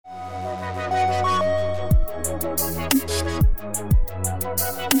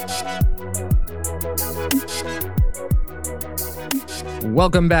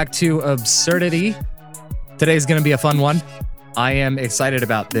Welcome back to Absurdity. Today's going to be a fun one. I am excited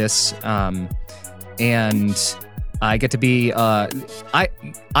about this, and I get to be.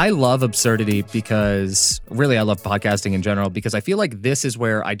 I love Absurdity because really I love podcasting in general because I feel like this is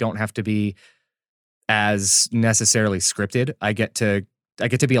where I don't have to be as necessarily scripted. I get to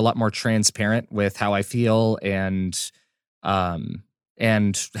be a lot more transparent with how I feel and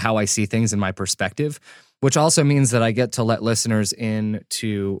how I see things in my perspective, which also means that I get to let listeners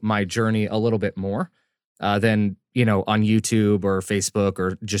into my journey a little bit more than, on YouTube or Facebook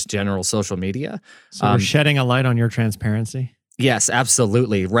or just general social media. So we're shedding a light on your transparency? Yes,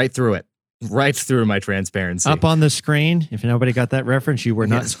 absolutely. Right through it. Right through my transparency. Up on the screen. If nobody got that reference, you were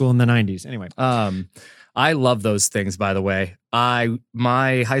not in school in the 90s. Anyway. I love those things, by the way.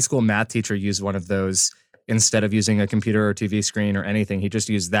 My high school math teacher used one of those instead of using a computer or TV screen or anything. He just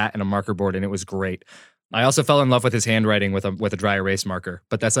used that and a marker board, and it was great. I also fell in love with his handwriting with a dry erase marker,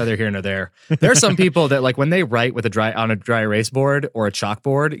 but that's neither here nor there. There are some people that when they write on a dry erase board or a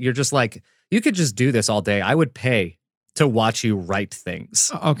chalkboard, you're just like, you could just do this all day. I would pay to watch you write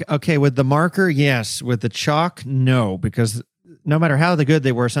things. Okay. With the marker, yes. With the chalk, no, because no matter how good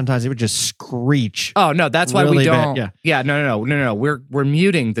they were, sometimes it would just screech. Oh no, that's why really we don't. Bad. Yeah, no. We're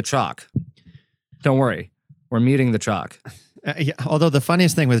muting the chalk. Don't worry, we're muting the chalk. Although the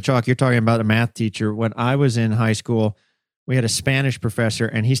funniest thing with chalk, you're talking about a math teacher. When I was in high school, we had a Spanish professor,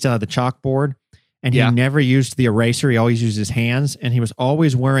 and he still had the chalkboard, and he never used the eraser. He always used his hands, and he was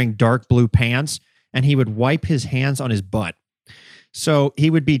always wearing dark blue pants, and he would wipe his hands on his butt. So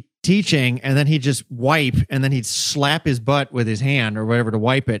he would be teaching, and then he'd just wipe, and then he'd slap his butt with his hand or whatever to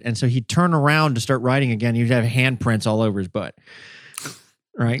wipe it. And so he'd turn around to start writing again. He'd have handprints all over his butt.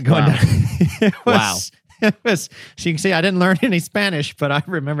 Right? Going down. Wow. It was, so you can see I didn't learn any Spanish, but I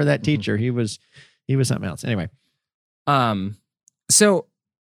remember that teacher. He was something else. Anyway. So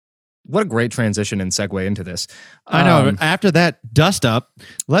what a great transition and segue into this. I know. After that dust up,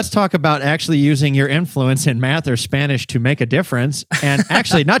 let's talk about actually using your influence in math or Spanish to make a difference. And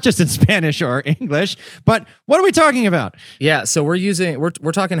actually not just in Spanish or English, but what are we talking about? Yeah. So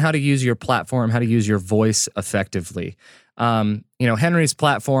we're talking how to use your platform, how to use your voice effectively. Henry's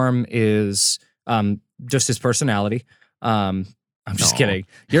platform is, just his personality. I'm just kidding.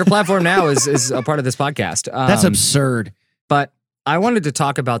 Your platform now is a part of this podcast. That's absurd. But I wanted to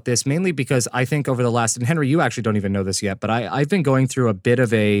talk about this mainly because I think over the last, and Henry, you actually don't even know this yet, but I've been going through a bit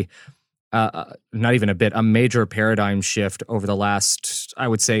of a major paradigm shift over the last, I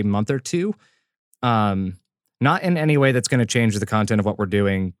would say, month or two. Not in any way that's going to change the content of what we're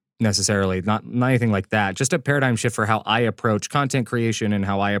doing necessarily, not anything like that. Just a paradigm shift for how I approach content creation and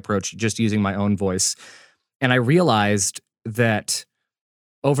how I approach just using my own voice. And I realized that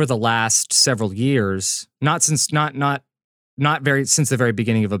over the last several years, not since the very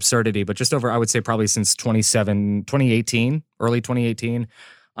beginning of Absurdity, but just over, I would say probably since 2018, early 2018,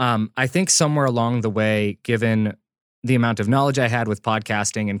 I think somewhere along the way, given the amount of knowledge I had with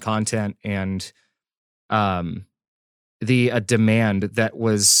podcasting and content and the demand that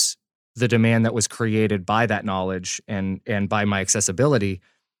was created by that knowledge and by my accessibility,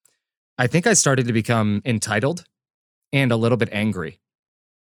 I think I started to become entitled and a little bit angry.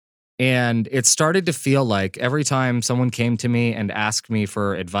 And it started to feel like every time someone came to me and asked me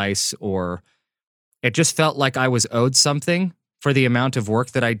for advice, or it just felt like I was owed something for the amount of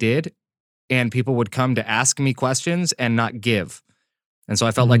work that I did, and people would come to ask me questions and not give. And so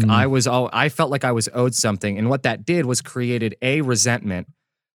I felt like I was owed something. And what that did was created A, resentment,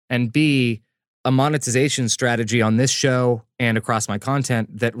 and B, a monetization strategy on this show and across my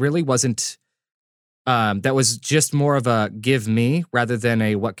content that really wasn't, that was just more of a give me rather than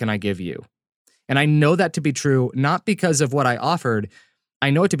a what can I give you. And I know that to be true, not because of what I offered. I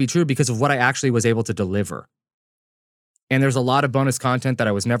know it to be true because of what I actually was able to deliver. And there's a lot of bonus content that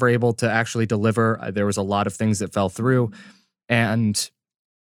I was never able to actually deliver. There was a lot of things that fell through. And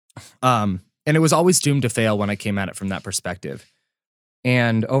it was always doomed to fail when I came at it from that perspective.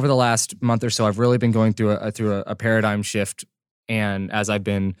 And over the last month or so, I've really been going through a paradigm shift. And as I've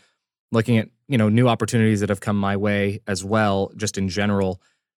been looking at, new opportunities that have come my way as well, just in general.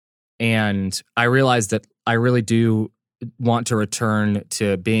 And I realized that I really do want to return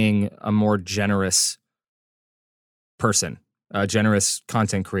to being a more generous person, a generous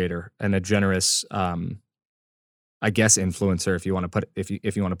content creator, and a generous, I guess, influencer, if you want to put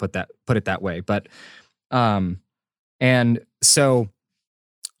if you want to put it that way. But and so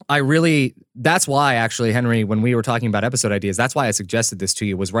that's why actually, Henry, when we were talking about episode ideas, that's why I suggested this to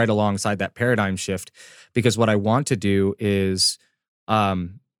you, was right alongside that paradigm shift, because what I want to do is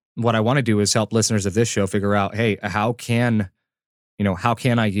what I want to do is help listeners of this show figure out, hey, how can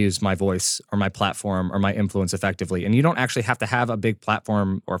I use my voice or my platform or my influence effectively? And you don't actually have to have a big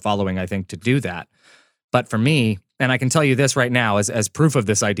platform or following, I think, to do that. But for me, and I can tell you this right now as proof of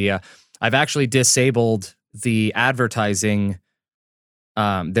this idea, I've actually disabled the advertising.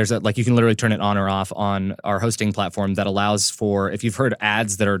 There's you can literally turn it on or off on our hosting platform that allows for, if you've heard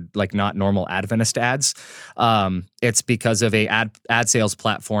ads that are like not normal Adventist ads, it's because of a ad sales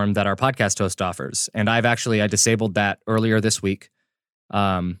platform that our podcast host offers. And I disabled that earlier this week.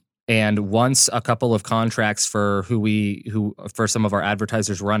 And once a couple of contracts for for some of our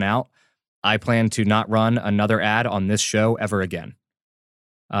advertisers run out, I plan to not run another ad on this show ever again.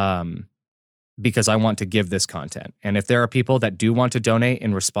 Because I want to give this content. And if there are people that do want to donate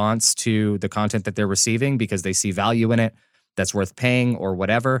in response to the content that they're receiving because they see value in it, that's worth paying or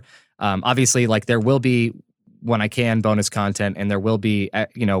whatever. Obviously, like there will be, when I can, bonus content, and there will be,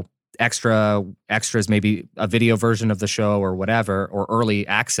 extras, maybe a video version of the show or whatever, or early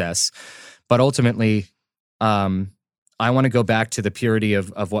access. But ultimately, I want to go back to the purity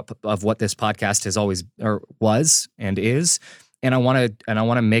of what this podcast has always or was and is. And I want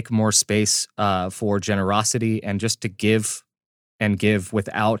to make more space for generosity and just to give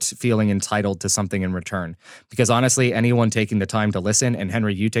without feeling entitled to something in return. Because honestly, anyone taking the time to listen, and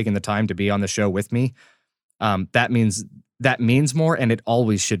Henry, you taking the time to be on the show with me, that means more, and it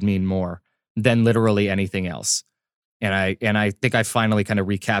always should mean more than literally anything else. And I think I finally kind of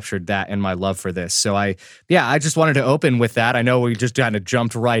recaptured that in my love for this. So I just wanted to open with that. I know we just kind of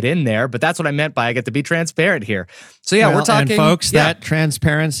jumped right in there, but that's what I meant by I get to be transparent here. So we're talking. And folks, that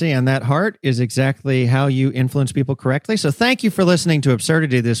transparency and that heart is exactly how you influence people correctly. So thank you for listening to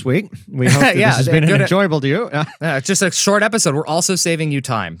Absurdity this week. We hope that this has been enjoyable to you. It's just a short episode. We're also saving you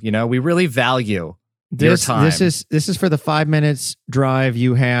time. We really value your time. This is for the 5 minutes drive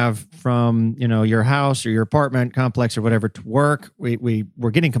you have from your house or your apartment complex or whatever to work.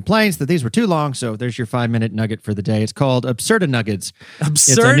 We're getting complaints that these were too long, so there's your 5-minute nugget for the day. It's called Absurd Nuggets.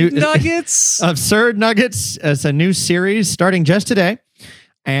 Absurd Nuggets. Absurd Nuggets. It's a new series starting just today,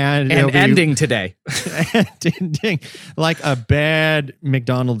 and ending today. Ending like a bad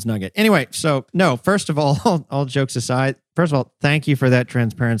McDonald's nugget. Anyway, so no. First of all jokes aside, first of all, thank you for that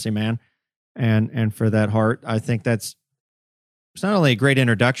transparency, man. And for that heart. I think it's not only a great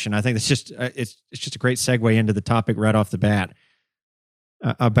introduction. I think it's just a great segue into the topic right off the bat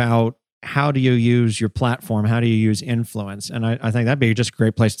about how do you use your platform, how do you use influence, and I think that'd be just a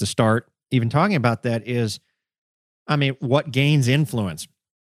great place to start. Even talking about that is, what gains influence?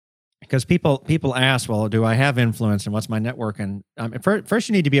 Because people ask, well, do I have influence, and what's my network? And first,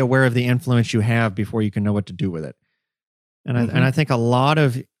 you need to be aware of the influence you have before you can know what to do with it. And I think a lot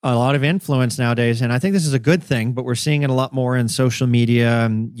of influence nowadays, and I think this is a good thing, but we're seeing it a lot more in social media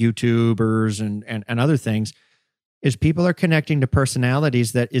and YouTubers and other things, is people are connecting to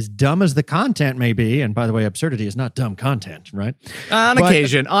personalities that, as dumb as the content may be, and by the way, absurdity is not dumb content, right? On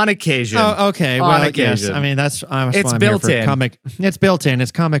occasion. Oh, okay. Well, yes. That's why I'm built here for in. comic. It's built in.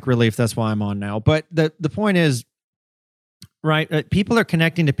 It's comic relief. That's why I'm on now. But the point is, right? People are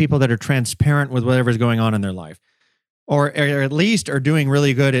connecting to people that are transparent with whatever's going on in their life. Or at least are doing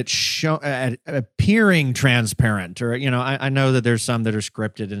really good at appearing transparent. Or, I know that there's some that are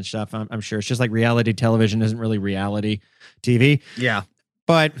scripted and stuff. I'm sure it's just like reality television isn't really reality TV. Yeah.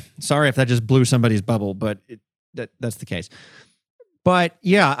 But sorry if that just blew somebody's bubble, but that's the case. But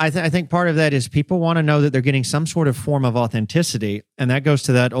yeah, I think part of that is people want to know that they're getting some sort of form of authenticity. And that goes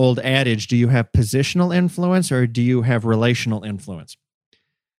to that old adage, do you have positional influence or do you have relational influence?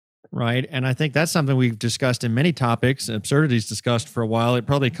 Right. And I think that's something we've discussed in many topics. Absurdity's discussed for a while. It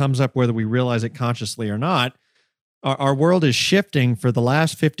probably comes up whether we realize it consciously or not. Our world is shifting for the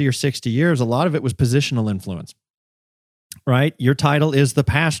last 50 or 60 years. A lot of it was positional influence. Right. Your title is the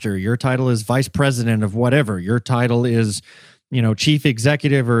pastor. Your title is vice president of whatever. Your title is, chief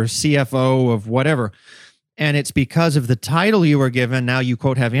executive or CFO of whatever. And it's because of the title you were given, now you,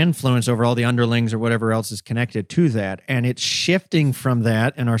 quote, have influence over all the underlings or whatever else is connected to that. And it's shifting from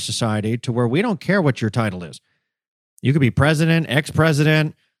that in our society to where we don't care what your title is. You could be president,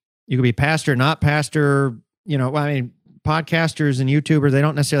 ex-president, you could be pastor, not pastor. Podcasters and YouTubers, they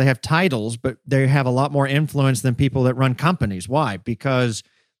don't necessarily have titles, but they have a lot more influence than people that run companies. Why? Because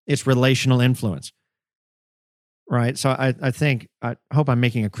it's relational influence. Right. So I hope I'm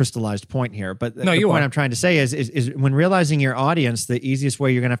making a crystallized point here, but the point I'm trying to say is when realizing your audience, the easiest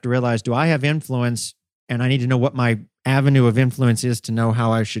way you're going to have to realize, do I have influence? And I need to know what my avenue of influence is to know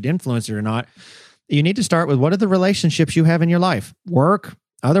how I should influence it or not. You need to start with, what are the relationships you have in your life? Work,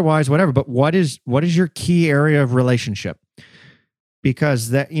 otherwise, whatever. But what is your key area of relationship? because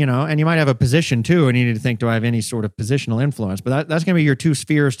that, and you might have a position too, and you need to think, do I have any sort of positional influence? But that's going to be your two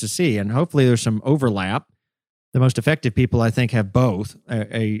spheres to see. And hopefully there's some overlap. The most effective people, I think, have both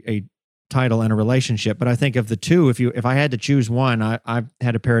a title and a relationship. But I think of the two, if I had to choose one, I've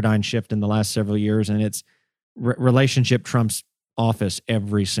had a paradigm shift in the last several years, and it's relationship trumps office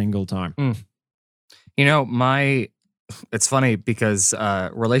every single time. It's funny because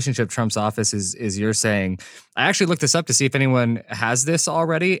relationship trumps office is you're saying. I actually looked this up to see if anyone has this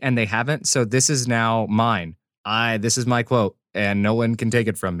already, and they haven't. So this is now mine. This is my quote, and no one can take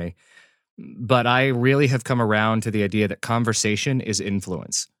it from me. But I really have come around to the idea that conversation is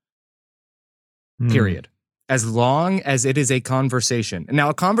influence. Period. As long as it is a conversation. Now,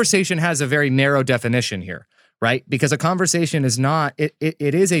 a conversation has a very narrow definition here, right? Because a conversation is not, it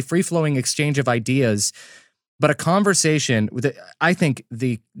is a free-flowing exchange of ideas. But a conversation, I think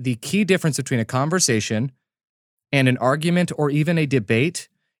the key difference between a conversation and an argument or even a debate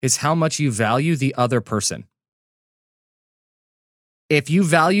is how much you value the other person. If you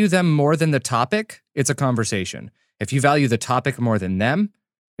value them more than the topic, it's a conversation. If you value the topic more than them,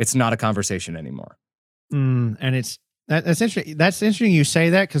 it's not a conversation anymore. And that's interesting. That's interesting you say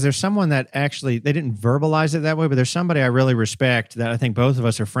that, because there's someone that actually, they didn't verbalize it that way, but there's somebody I really respect that I think both of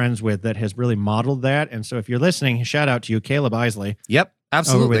us are friends with that has really modeled that. And so if you're listening, shout out to you, Caleb Isley. Yep,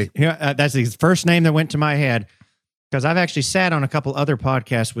 absolutely. That's his first name that went to my head, because I've actually sat on a couple other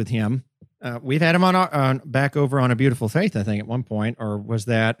podcasts with him. We've had him on back over on A Beautiful Faith, I think, at one point, or was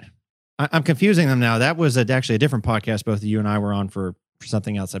that? I'm confusing them now. That was actually a different podcast both of you and I were on for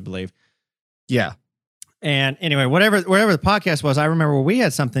something else, I believe. Yeah. And anyway, whatever the podcast was, I remember we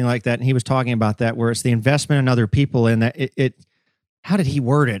had something like that, and he was talking about that, where it's the investment in other people, and that it how did he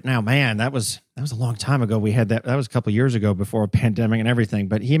word it? Now, man, that was a long time ago. We had that. That was a couple of years ago before a pandemic and everything.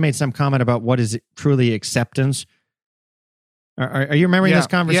 But he made some comment about what is truly acceptance. Are you remembering this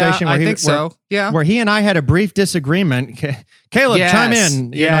conversation? Yeah, I think so. Yeah, where he and I had a brief disagreement. Caleb, chime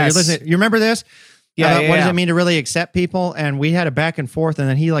in. You're listening. You remember this? Yeah, what does it mean to really accept people? And we had a back and forth, and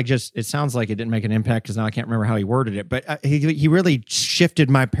then he it sounds like it didn't make an impact, because now I can't remember how he worded it, but he really shifted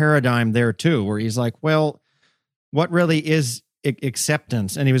my paradigm there too, where he's like, well, what really is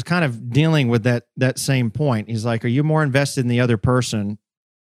acceptance? And he was kind of dealing with that same point. He's like, are you more invested in the other person,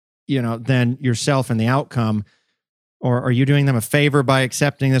 than yourself and the outcome? Or are you doing them a favor by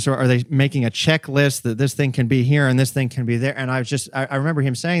accepting this? Or are they making a checklist that this thing can be here and this thing can be there? And I remember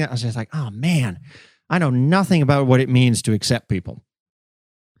him saying that. I was just like, oh man, I know nothing about what it means to accept people.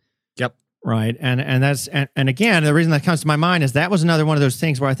 Yep. Right. And that's, and again, the reason that comes to my mind is that was another one of those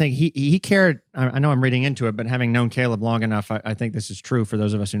things where I think he cared. I know I'm reading into it, but having known Caleb long enough, I think this is true for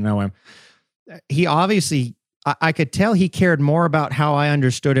those of us who know him. He obviously, I could tell he cared more about how I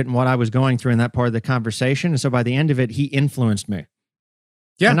understood it and what I was going through in that part of the conversation. And so by the end of it, he influenced me.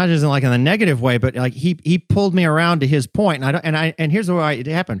 Yeah. And not just in a negative way, but like he pulled me around to his point. And here's the way it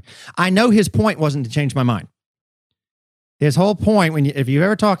happened. I know his point wasn't to change my mind. His whole point, if you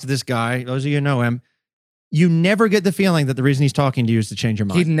ever talk to this guy, those of you who know him, you never get the feeling that the reason he's talking to you is to change your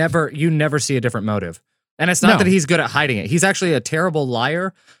mind. You never see a different motive. And it's not that he's good at hiding it. He's actually a terrible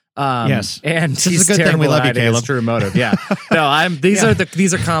liar. Yes, and this is a good thing we love you, Caleb. His true motive. Yeah, no, these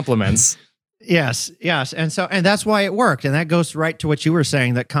are compliments. Yes, and that's why it worked, and that goes right to what you were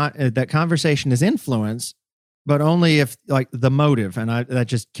saying, that that conversation is influence, but only if like the motive. And that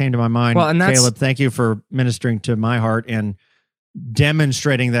just came to my mind. Well, and Caleb, thank you for ministering to my heart and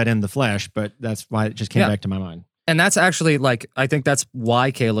demonstrating that in the flesh. But that's why it just came back to my mind. And that's actually I think that's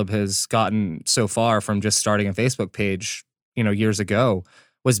why Caleb has gotten so far from just starting a Facebook page, years ago,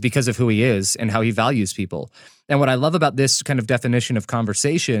 was because of who he is and how he values people. And what I love about this kind of definition of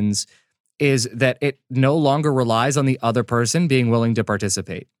conversations is that it no longer relies on the other person being willing to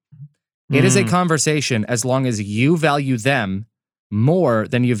participate. It is a conversation as long as you value them more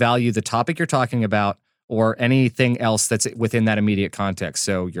than you value the topic you're talking about or anything else that's within that immediate context.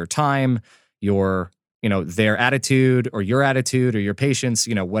 So your time, their attitude or your patience,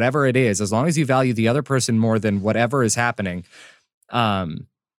 whatever it is, as long as you value the other person more than whatever is happening,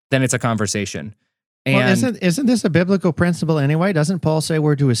 then it's a conversation. And isn't this a biblical principle anyway? Doesn't Paul say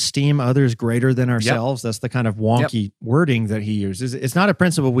we're to esteem others greater than ourselves? Yep. That's the kind of wonky wording that he uses. It's not a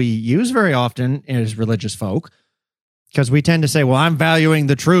principle we use very often as religious folk, because we tend to say, well, I'm valuing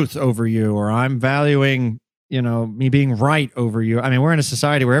the truth over you, or I'm valuing, me being right over you. I mean, we're in a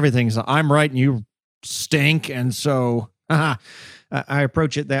society where everything's I'm right and you stink. And so I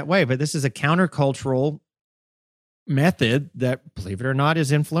approach it that way. But this is a countercultural method that, believe it or not,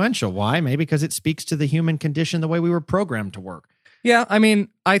 is influential. Why? Maybe because it speaks to the human condition the way we were programmed to work. Yeah, I mean,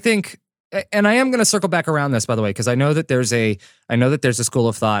 I think and I am going to circle back around this, by the way, because I know that there's a school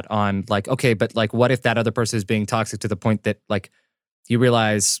of thought on like, okay, but like, what if that other person is being toxic to the point that like you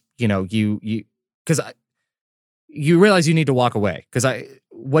realize, because you realize you need to walk away. Because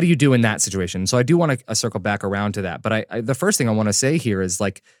what do you do in that situation? So I do want to circle back around to that. But the first thing I want to say here is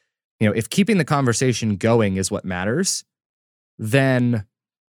like, if keeping the conversation going is what matters, then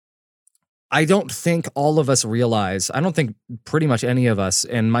I don't think all of us realize, I don't think pretty much any of us,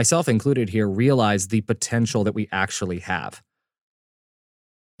 and myself included here, realize the potential that we actually have.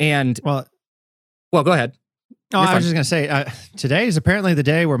 And, well, go ahead. Oh, I was just going to say, today is apparently the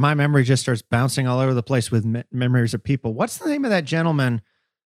day where my memory just starts bouncing all over the place with memories of people. What's the name of that gentleman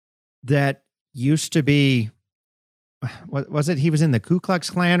that used to be, what was it? He was in the Ku Klux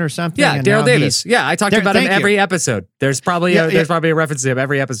Klan or something. Yeah, Daryl Davis. Yeah, I talked about him every episode. There's probably there's probably a reference to him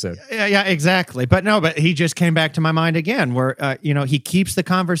every episode. Yeah, exactly. But he just came back to my mind again. Where he keeps the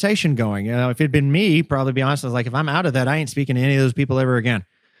conversation going. If it'd been me, probably be honest, I was like, if I'm out of that, I ain't speaking to any of those people ever again.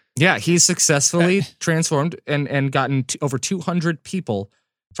 Yeah, he's successfully transformed and gotten over 200 people,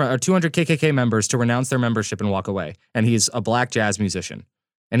 or 200 KKK members to renounce their membership and walk away. And he's a black jazz musician,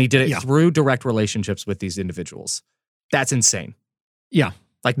 and he did it through direct relationships with these individuals. That's insane. Yeah.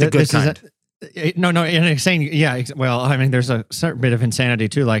 Like the good kind. No, insane. Yeah. Well, I mean, there's a certain bit of insanity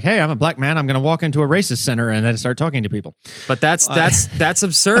too. Like, hey, I'm a black man. I'm going to walk into a racist center and then start talking to people. But that's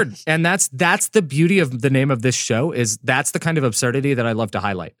absurd. And that's the beauty of the name of this show is that's the kind of absurdity that I love to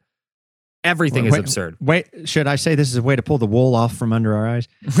highlight. Everything is absurd. Wait, should I say this is a way to pull the wool off from under our eyes?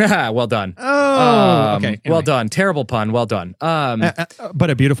 Well done. Oh, okay. Anyway. Well done. Terrible pun. Well done. But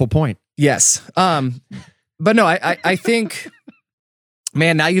a beautiful point. Yes. But no, I think,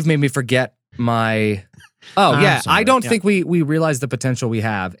 man, now you've made me forget my. Oh yeah, I don't think we realize the potential we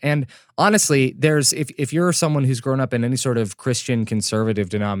have. And honestly, there's if you're someone who's grown up in any sort of Christian conservative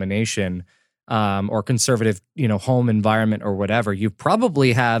denomination, or conservative, home environment or whatever, you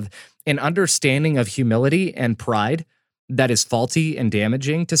probably have an understanding of humility and pride that is faulty and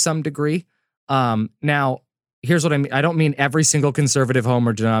damaging to some degree. Now, here's what I mean. I don't mean every single conservative home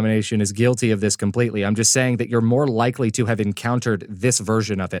or denomination is guilty of this completely. I'm just saying that you're more likely to have encountered this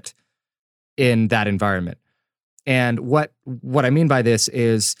version of it in that environment. And what I mean by this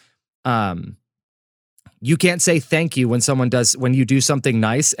is, you can't say thank you when you do something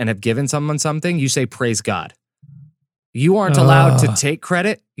nice and have given someone something. You say praise God. You aren't allowed to take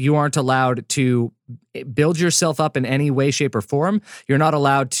credit. You aren't allowed to build yourself up in any way, shape, or form. You're not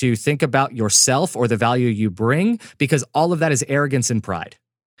allowed to think about yourself or the value you bring, because all of that is arrogance and pride.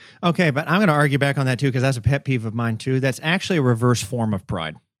 Okay, but I'm going to argue back on that too, because that's a pet peeve of mine too. That's actually a reverse form of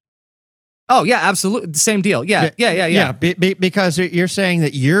pride. Oh, yeah, absolutely. Same deal. Yeah. Because you're saying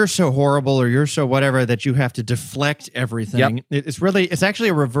that you're so horrible or you're so whatever that you have to deflect everything. Yep. It's actually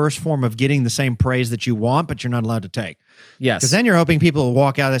a reverse form of getting the same praise that you want, but you're not allowed to take. Yes. Because then you're hoping people will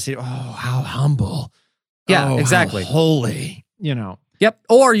walk out and say, oh, how humble. Yeah, exactly. How holy, Yep.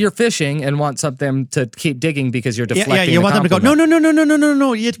 Or you're fishing and want something to keep digging because you're deflecting. Yeah, you want them to go,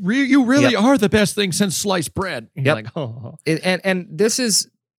 no. You really are the best thing since sliced bread. And you're like, oh. And this is,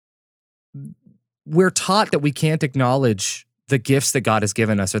 we're taught that we can't acknowledge the gifts that God has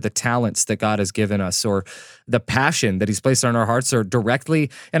given us or the talents that God has given us or the passion that he's placed on our hearts or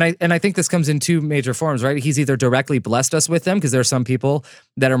directly. And I think this comes in two major forms, right? He's either directly blessed us with them, because there are some people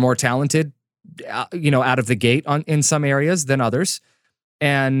that are more talented, out of the gate in some areas than others.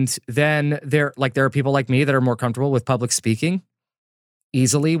 And then there are people like me that are more comfortable with public speaking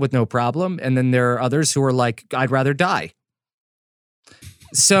easily with no problem. And then there are others who are like, I'd rather die.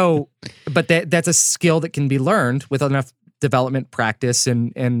 So, but that's a skill that can be learned with enough development, practice,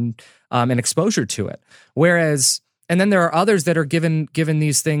 and exposure to it. Whereas, and then there are others that are given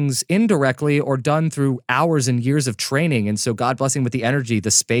these things indirectly or done through hours and years of training. And so, God blessing with the energy,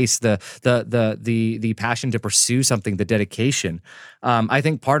 the space, the passion to pursue something, the dedication. I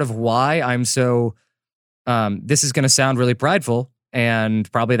think part of why I'm so, this is going to sound really prideful and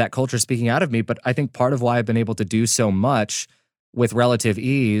probably that culture speaking out of me, but I think part of why I've been able to do so much with relative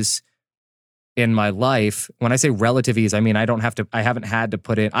ease in my life. When I say relative ease, I mean, I haven't had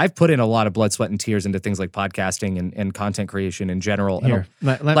to I've put in a lot of blood, sweat, and tears into things like podcasting and content creation in general. Here,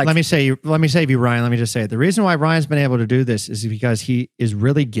 let me save you, Ryan. Let me just say it. The reason why Ryan's been able to do this is because he is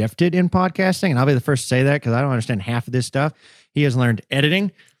really gifted in podcasting. And I'll be the first to say that because I don't understand half of this stuff. He has learned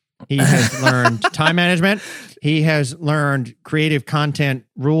editing. He has learned time management. He has learned creative content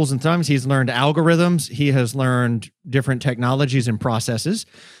rules and thumbs. He's learned algorithms. He has learned different technologies and processes.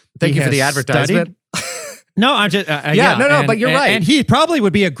 Thank you for the advertisement. No, I'm just but you're right. And he probably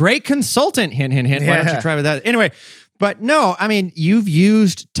would be a great consultant. Hint, hint, hint. Why don't you try with that? Anyway, But no, I mean, you've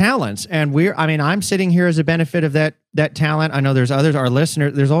used talents, and I'm sitting here as a benefit of that talent. I know there's others, our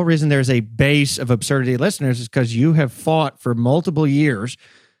listeners, there's all reason there's a base of Absurdity listeners is because you have fought for multiple years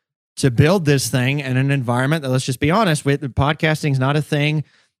to build this thing in an environment that, let's just be honest with, podcasting is not a thing.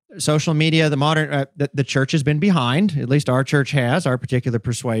 Social media, the modern, the church has been behind, at least our church has, our particular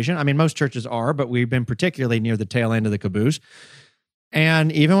persuasion. I mean, most churches are, but we've been particularly near the tail end of the caboose.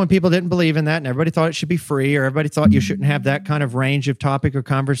 And even when people didn't believe in that and everybody thought it should be free or everybody thought you shouldn't have that kind of range of topic or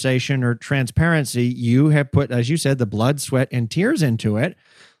conversation or transparency, you have put, as you said, the blood, sweat, and tears into it.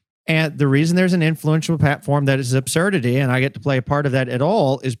 And the reason there's an influential platform that is Absurdity, and I get to play a part of that at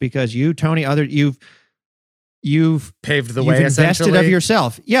all, is because you, Tony, you've paved the way, invested of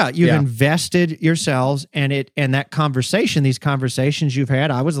yourself. Yeah, you've invested yourselves, and that conversation, these conversations you've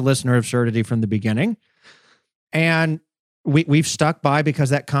had. I was a listener of Absurdity from the beginning, and we've stuck by because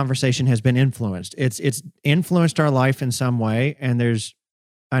that conversation has been influenced. It's influenced our life in some way. And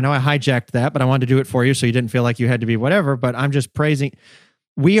I know I hijacked that, but I wanted to do it for you so you didn't feel like you had to be whatever, but I'm just praising.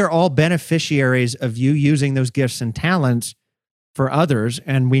 We are all beneficiaries of you using those gifts and talents for others.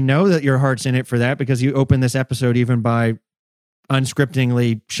 And we know that your heart's in it for that because you opened this episode even by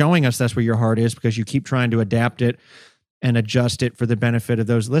unscriptingly showing us that's where your heart is, because you keep trying to adapt it and adjust it for the benefit of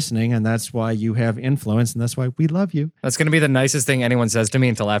those listening. And that's why you have influence, and that's why we love you. That's going to be the nicest thing anyone says to me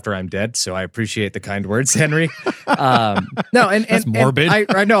until after I'm dead. So I appreciate the kind words, Henry. No, and that's morbid.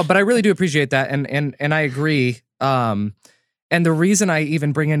 I know, but I really do appreciate that. And I agree. And the reason I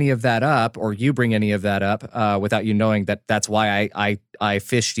even bring any of that up, or you bring any of that up, without you knowing that's why I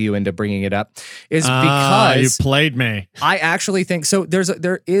fished you into bringing it up, is because you played me. I actually think so.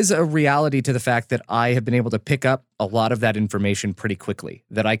 There is a reality to the fact that I have been able to pick up a lot of that information pretty quickly,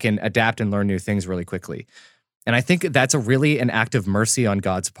 that I can adapt and learn new things really quickly. And I think that's really an act of mercy on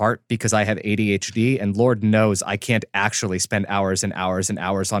God's part, because I have ADHD, and Lord knows I can't actually spend hours and hours and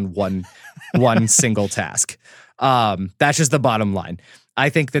hours on one single task. That's just the bottom line. I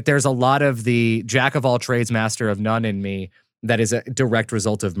think that there's a lot of the jack of all trades, master of none in me that is a direct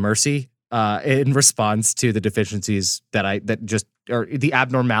result of mercy in response to the deficiencies or the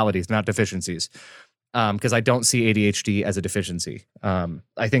abnormalities, not deficiencies. Because I don't see ADHD as a deficiency.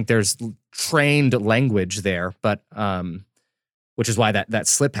 I think there's trained language there, but which is why that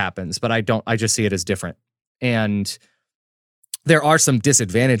slip happens. But I just see it as different. And there are some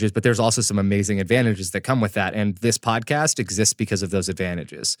disadvantages, but there's also some amazing advantages that come with that. And this podcast exists because of those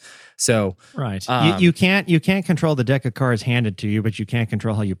advantages. So right, you can't control the deck of cards handed to you, but you can't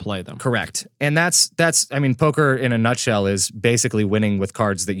control how you play them. Correct. And that's I mean, poker in a nutshell is basically winning with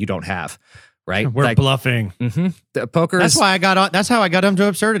cards that you don't have. Right? We're bluffing. Mm-hmm. The poker. That's why I got on. That's how I got into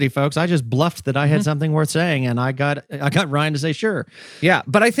Absurdity, folks. I just bluffed that I had something worth saying, and I got Ryan to say sure. Yeah,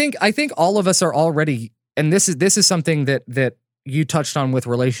 but I think all of us are already, and this is something that you touched on with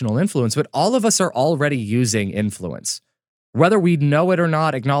relational influence, but all of us are already using influence, whether we know it or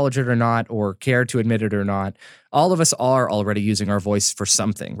not, acknowledge it or not, or care to admit it or not. All of us are already using our voice for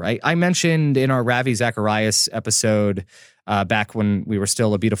something, right? I mentioned in our Ravi Zacharias episode back when we were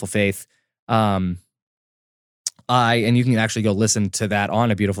still A Beautiful Faith. And you can actually go listen to that on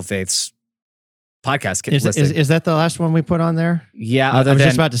A Beautiful Faith's podcast. Is that the last one we put on there? Yeah. I was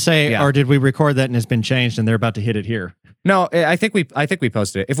just about to say, or did we record that and it's been changed and they're about to hit it here? No, I think we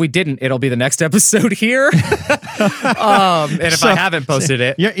posted it. If we didn't, it'll be the next episode here. And if I haven't posted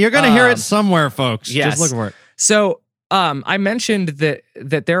it, you're going to hear it somewhere, folks. Yes. Just look for it. So, I mentioned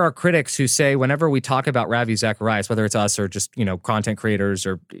that there are critics who say whenever we talk about Ravi Zacharias, whether it's us or just, content creators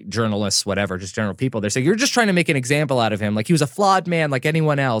or journalists, whatever, just general people, they say, you're just trying to make an example out of him. Like he was a flawed man like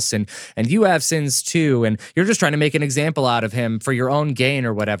anyone else. And you have sins too. And you're just trying to make an example out of him for your own gain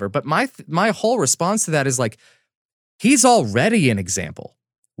or whatever. But my whole response to that is like, he's already an example.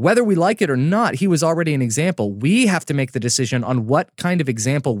 Whether we like it or not, he was already an example. We have to make the decision on what kind of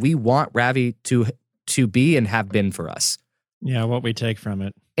example we want Ravi to be and have been for us. Yeah, what we take from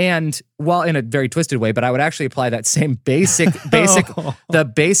it. And while in a very twisted way, but I would actually apply that same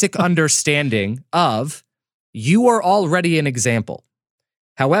the basic understanding of you are already an example.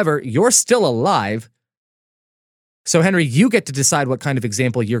 However, you're still alive. So Henry, you get to decide what kind of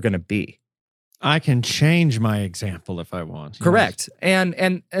example you're going to be. I can change my example if I want. Correct.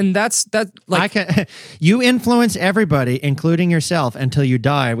 Yes. And that's like you influence everybody, including yourself, until you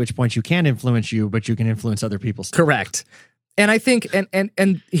die, at which point you can't influence you, but you can influence other people. Correct. And I think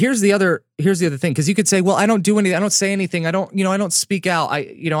and here's the other thing, because you could say, well, I don't do anything, I don't say anything, I don't speak out.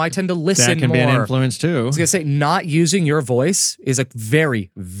 I tend to listen more. That can be an influence too. I was gonna say, not using your voice is a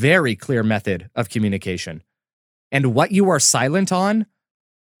very, very clear method of communication. And what you are silent on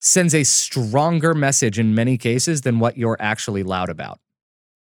sends a stronger message in many cases than what you're actually loud about.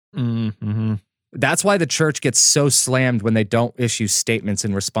 Mm-hmm. That's why the church gets so slammed when they don't issue statements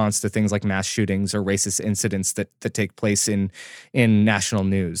in response to things like mass shootings or racist incidents that take place in national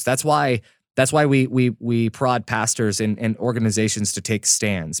news. That's why we prod pastors and organizations to take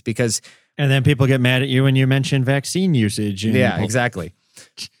stands, because and then people get mad at you when you mention vaccine usage. Yeah, exactly.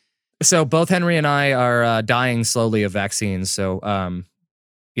 So both Henry and I are dying slowly of vaccines. So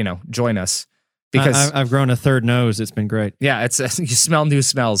join us. Because I've grown a third nose. It's been great. Yeah, it's you smell new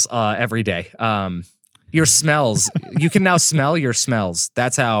smells every day. Your smells, you can now smell your smells.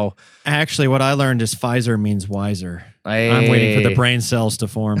 That's how. Actually, what I learned is Pfizer means wiser. I'm waiting for the brain cells to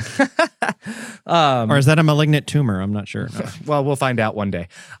form. Or is that a malignant tumor? I'm not sure. No. Well, we'll find out one day.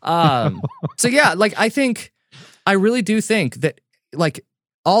 So yeah, like I really do think that like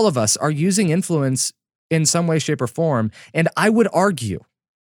all of us are using influence in some way, shape, or form, and I would argue.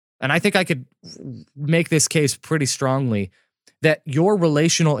 And I think I could make this case pretty strongly that your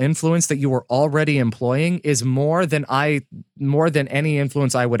relational influence that you are already employing is more than any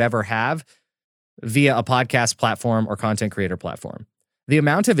influence I would ever have via a podcast platform or content creator platform. The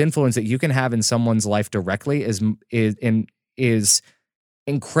amount of influence that you can have in someone's life directly is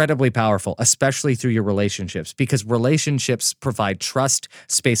incredibly powerful, especially through your relationships, because relationships provide trust,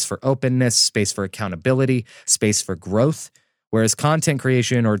 space for openness, space for accountability, space for growth. Whereas content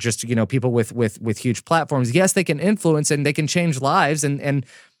creation or just, people with huge platforms, yes, they can influence and they can change lives and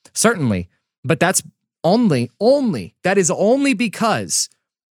certainly, but that's only because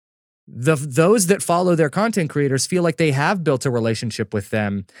those that follow their content creators feel like they have built a relationship with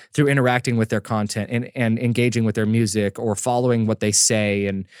them through interacting with their content and engaging with their music or following what they say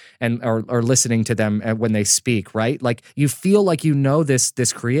or listening to them when they speak, right? Like you feel like you know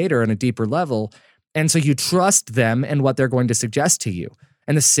this creator on a deeper level. And so you trust them and what they're going to suggest to you.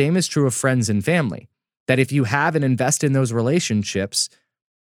 And the same is true of friends and family, that if you have and invest in those relationships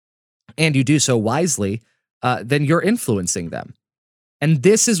and you do so wisely, then you're influencing them. And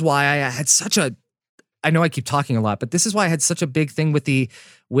this is why I had I know I keep talking a lot, but this is why I had such a big thing with the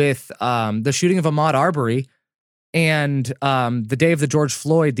shooting of Ahmaud Arbery and the day of the George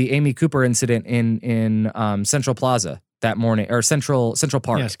Floyd, the Amy Cooper incident in Central Plaza that morning, or Central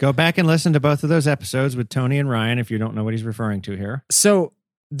Park. Yes, go back and listen to both of those episodes with Tony and Ryan if you don't know what he's referring to here. So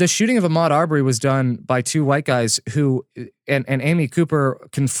the shooting of Ahmaud Arbery was done by two white guys who, and Amy Cooper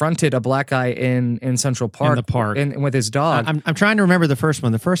confronted a black guy in Central Park. In the park. With his dog. I'm trying to remember the first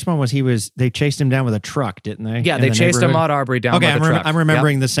one. The first one was they chased him down with a truck, didn't they? Yeah, they chased Ahmaud Arbery down with a truck. I'm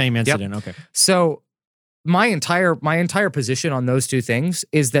remembering the same incident. Yep. Okay. So my entire position on those two things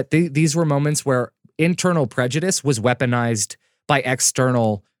is that these were moments where internal prejudice was weaponized by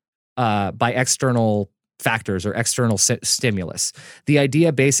external factors or external stimulus. The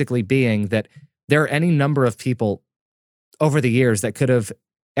idea basically being that there are any number of people over the years that could have,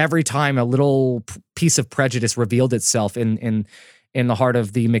 every time a little piece of prejudice revealed itself in the heart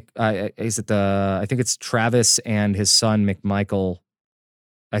of I think it's Travis and his son McMichael.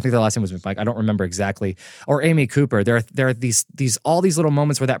 I think the last name was McMichael. I don't remember exactly. Or Amy Cooper. There are all these little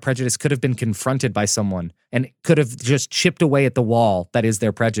moments where that prejudice could have been confronted by someone and could have just chipped away at the wall that is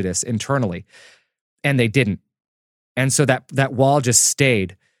their prejudice internally. And they didn't. And so that wall just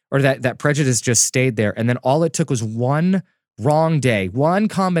stayed, or that prejudice just stayed there. And then all it took was one wrong day, one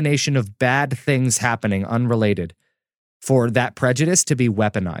combination of bad things happening unrelated for that prejudice to be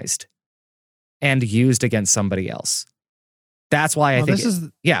weaponized and used against somebody else. That's why I think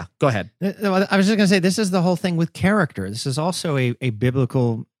yeah, go ahead. I was just going to say, this is the whole thing with character. This is also a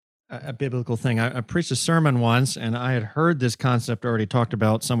biblical thing. I preached a sermon once, and I had heard this concept already talked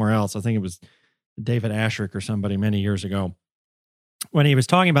about somewhere else. I think it was David Ashrick or somebody many years ago, when he was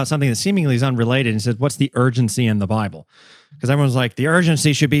talking about something that seemingly is unrelated. He said, what's the urgency in the Bible? Because everyone's like, the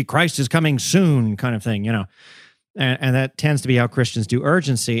urgency should be Christ is coming soon kind of thing, And that tends to be how Christians do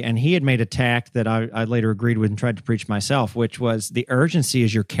urgency. And he had made a tack that I later agreed with and tried to preach myself, which was the urgency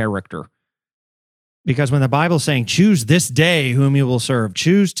is your character. Because when the Bible's saying, choose this day whom you will serve,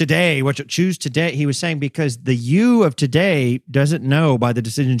 choose today, he was saying because the you of today doesn't know by the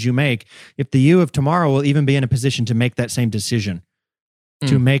decisions you make if the you of tomorrow will even be in a position to make that same decision,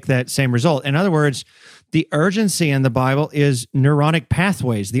 to make that same result. In other words, the urgency in the Bible is neuronic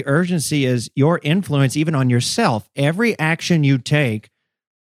pathways. The urgency is your influence even on yourself. Every action you take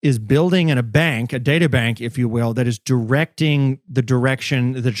is building in a data bank, if you will, that is directing the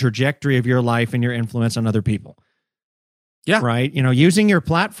trajectory of your life and your influence on other people. Yeah. Right? Using your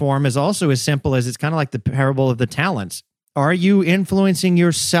platform is also as simple as it's kind of like the parable of the talents. Are you influencing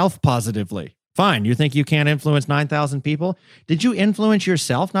yourself positively? Fine. You think you can't influence 9,000 people? Did you influence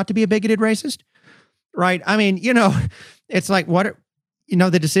yourself not to be a bigoted racist? Right. I mean, it's like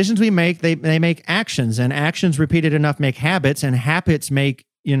the decisions we make, they make actions, and actions repeated enough make habits, and habits make,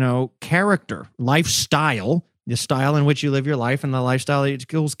 character, lifestyle, the style in which you live your life, and the lifestyle that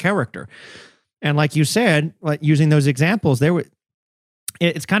equals character. And like you said, like using those examples,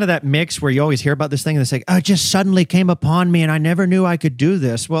 it's kind of that mix where you always hear about this thing and it's like, oh, it just suddenly came upon me and I never knew I could do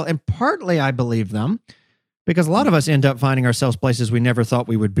this. Well, and partly I believe them because a lot of us end up finding ourselves places we never thought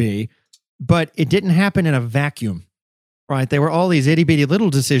we would be, but it didn't happen in a vacuum, right? There were all these itty bitty little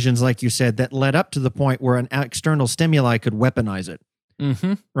decisions, like you said, that led up to the point where an external stimuli could weaponize it,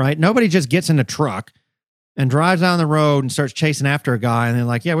 right? Nobody just gets in a truck and drives down the road and starts chasing after a guy and they're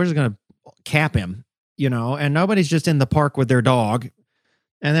like, yeah, we're just going to cap him, and nobody's just in the park with their dog.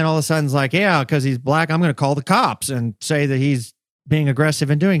 And then all of a sudden it's like, yeah, because he's black, I'm going to call the cops and say that he's being aggressive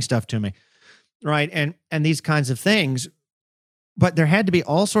and doing stuff to me. Right. And these kinds of things. But there had to be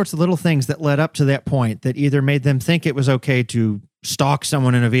all sorts of little things that led up to that point that either made them think it was okay to stalk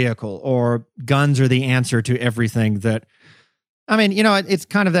someone in a vehicle, or guns are the answer to everything that, it's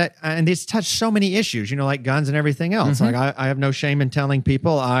kind of that, and it's touched so many issues, like guns and everything else. Like I have no shame in telling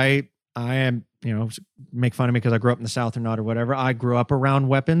people I am, make fun of me because I grew up in the South or not or whatever. I grew up around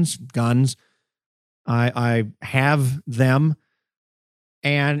weapons, guns. I have them.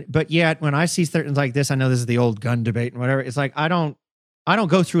 But yet when I see things like this, I know this is the old gun debate and whatever. It's like, I don't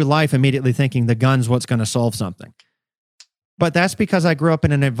go through life immediately thinking the gun's what's going to solve something. But that's because I grew up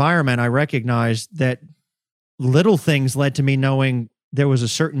in an environment. I recognized that little things led to me knowing there was a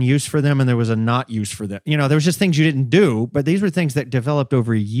certain use for them and there was a not use for them. There was just things you didn't do, but these were things that developed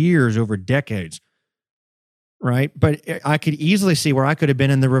over years, over decades. Right. But I could easily see where I could have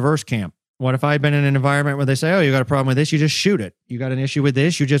been in the reverse camp. What if I had been in an environment where they say, oh, you got a problem with this, you just shoot it. You got an issue with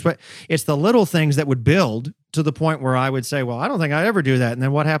this, it's the little things that would build to the point where I would say, well, I don't think I ever do that. And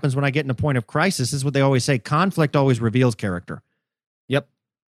then what happens when I get in a point of crisis is what they always say, conflict always reveals character. Yep.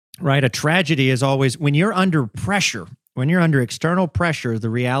 Right. A tragedy is always, when you're under pressure, when you're under external pressure, the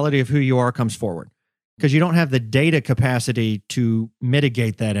reality of who you are comes forward because you don't have the data capacity to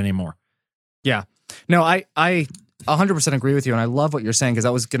mitigate that anymore. Yeah. No, I 100% agree with you. And I love what you're saying because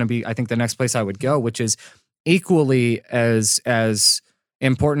that was going to be, I think, the next place I would go, which is equally as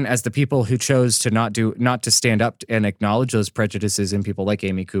important as the people who chose to not to stand up and acknowledge those prejudices in people like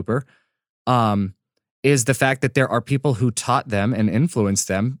Amy Cooper, is the fact that there are people who taught them and influenced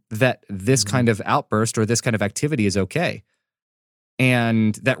them that this kind of outburst or this kind of activity is okay.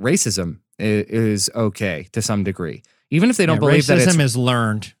 And that racism is okay to some degree. Even if they don't believe that racism is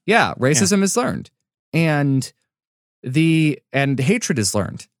learned. Yeah, racism is learned. And hatred is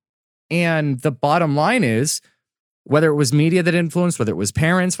learned. And the bottom line is, whether it was media that influenced, whether it was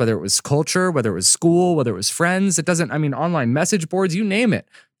parents, whether it was culture, whether it was school, whether it was friends, online message boards, you name it,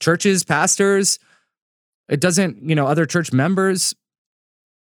 churches, pastors, it doesn't, other church members,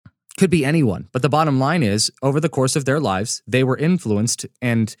 could be anyone. But the bottom line is, over the course of their lives, they were influenced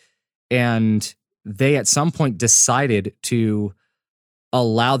and they at some point decided to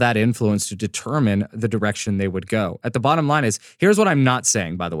allow that influence to determine the direction they would go. At the bottom line is, here's what I'm not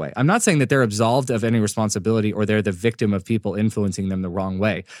saying, by the way. I'm not saying that they're absolved of any responsibility or they're the victim of people influencing them the wrong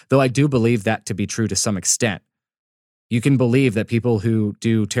way, though I do believe that to be true to some extent. You can believe that people who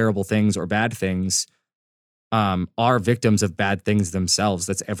do terrible things or bad things are victims of bad things themselves.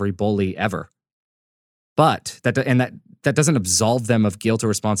 That's every bully ever. But that doesn't absolve them of guilt or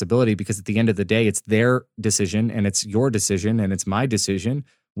responsibility, because at the end of the day, it's their decision and it's your decision and it's my decision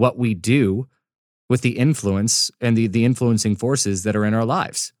what we do with the influence and the influencing forces that are in our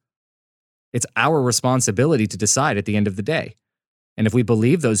lives. It's our responsibility to decide at the end of the day. And if we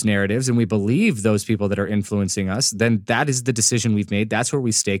believe those narratives and we believe those people that are influencing us, then that is the decision we've made. That's where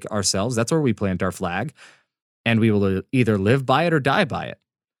we stake ourselves. That's where we plant our flag. And we will either live by it or die by it.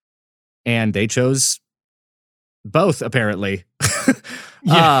 And they chose both, apparently.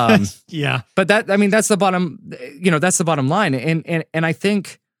 Yeah. But that's the bottom, that's the bottom line. And I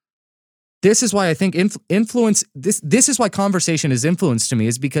think this is why I think influence, this is why conversation is influence to me,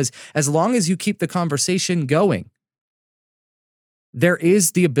 is because as long as you keep the conversation going, there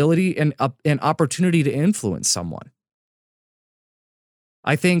is the ability and an opportunity to influence someone.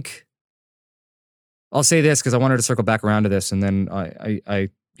 I think I'll say this because I wanted to circle back around to this, and then I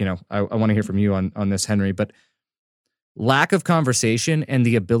want to hear from you on this, Henry. But lack of conversation and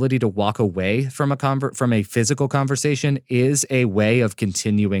the ability to walk away from a physical conversation is a way of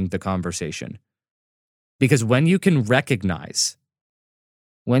continuing the conversation. Because when you can recognize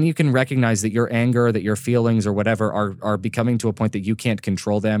when you can recognize that your anger, that your feelings or whatever are becoming to a point that you can't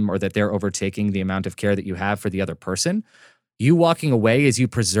control them, or that they're overtaking the amount of care that you have for the other person, you walking away is you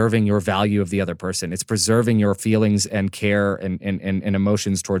preserving your value of the other person. It's preserving your feelings and care and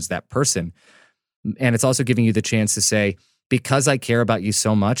emotions towards that person. And it's also giving you the chance to say, because I care about you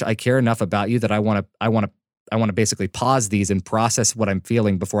so much, I care enough about you that I want to basically pause these and process what I'm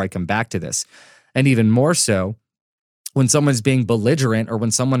feeling before I come back to this. And even more so, when someone's being belligerent or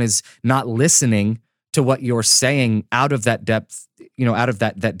when someone is not listening to what you're saying out of that depth, out of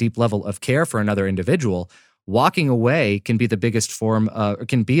that deep level of care for another individual, walking away can be the biggest form,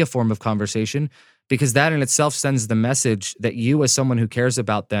 can be a form of conversation, because that in itself sends the message that you, as someone who cares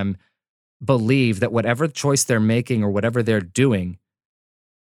about them, believe that whatever choice they're making or whatever they're doing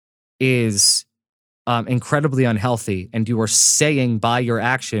is incredibly unhealthy, and you are saying by your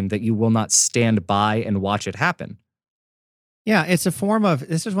action that you will not stand by and watch it happen. Yeah, it's a form of,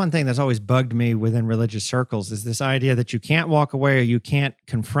 this is one thing that's always bugged me within religious circles, is this idea that you can't walk away or you can't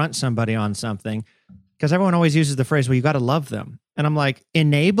confront somebody on something, because everyone always uses the phrase, well, you got to love them. And I'm like,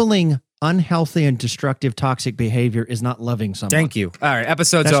 enabling unhealthy and destructive toxic behavior is not loving someone. Thank you. All right,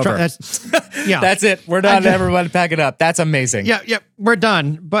 episode's over. Yeah. That's it. We're done. Everyone pack it up. That's amazing. Yeah, we're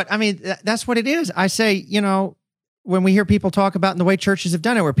done. But I mean, that's what it is. I say, when we hear people talk about in the way churches have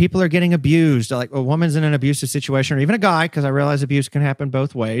done it, where people are getting abused, like a woman's in an abusive situation, or even a guy, because I realize abuse can happen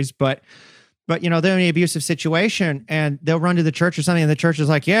both ways, but they're in an abusive situation and they'll run to the church or something, and the church is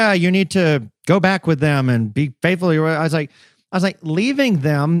like, yeah, you need to go back with them and be faithful. I was like, leaving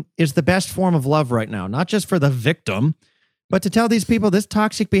them is the best form of love right now, not just for the victim, but to tell these people this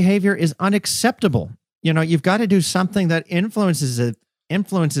toxic behavior is unacceptable. You've got to do something that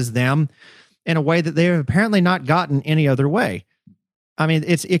influences them in a way that they have apparently not gotten any other way. I mean,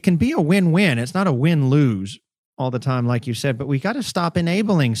 it can be a win-win. It's not a win-lose all the time, like you said, but we got to stop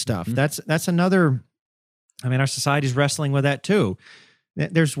enabling stuff. Mm-hmm. That's another, I mean, our society's wrestling with that too.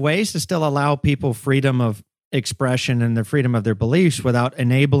 There's ways to still allow people freedom of expression and the freedom of their beliefs without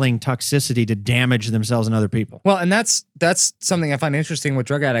enabling toxicity to damage themselves and other people. Well, and that's something I find interesting with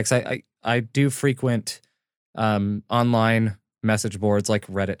drug addicts. I do frequent online message boards like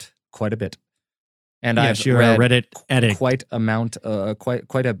Reddit quite a bit. And yes, I've read Reddit addict. quite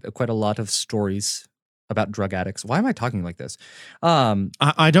a lot of stories about drug addicts. Why am I talking like this?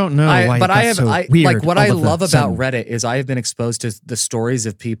 I don't know why, but I have so weird. Like what I love about Reddit is I have been exposed to the stories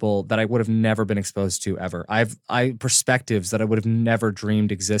of people that I would have never been exposed to ever. I perspectives that I would have never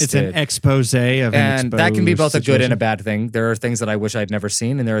dreamed existed. It's an expose of and that can be both a good and a bad thing. There are things that I wish I'd never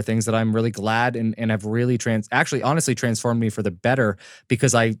seen, and there are things that I'm really glad and have really honestly transformed me for the better,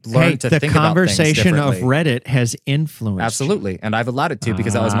 because I learned to think about things differently. The conversation of Reddit has influenced. Absolutely, and I've allowed it to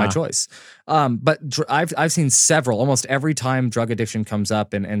because that was my choice. But I've seen several, almost every time drug addiction comes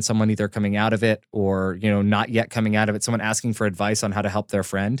up and someone either coming out of it or, not yet coming out of it, someone asking for advice on how to help their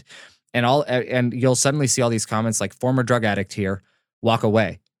friend, and you'll suddenly see all these comments like, former drug addict here, walk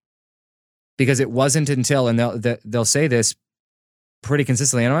away. Because it wasn't until, and they'll say this pretty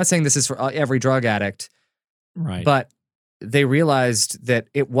consistently, and I'm not saying this is for every drug addict, right? But they realized that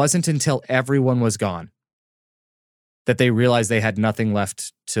it wasn't until everyone was gone that they realized they had nothing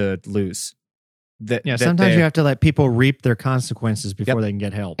left to lose. Sometimes you have to let people reap their consequences before they can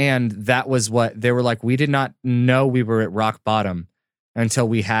get help. And that was what they were like. We did not know we were at rock bottom until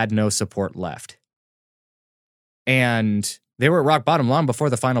we had no support left. And they were at rock bottom long before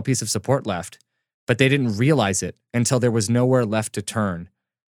the final piece of support left, but they didn't realize it until there was nowhere left to turn.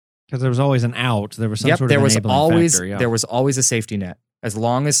 Because there was always an out. There was some sort of enabling factor. There was always a safety net. As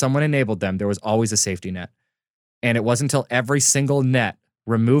long as someone enabled them, there was always a safety net. And it wasn't until every single net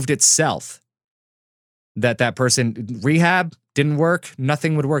removed itself that person, rehab didn't work,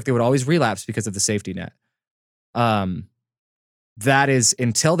 nothing would work. They would always relapse because of the safety net. That is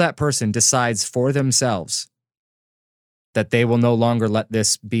until that person decides for themselves that they will no longer let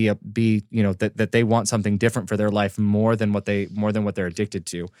this be that they want something different for their life more than what they're addicted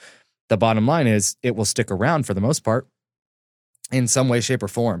to. The bottom line is it will stick around for the most part in some way, shape, or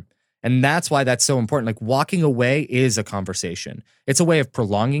form. And that's why that's so important. Like, walking away is a conversation. It's a way of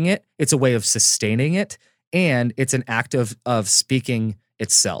prolonging it. It's a way of sustaining it. And it's an act of speaking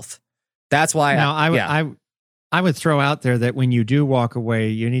itself. That's why I would throw out there that when you do walk away,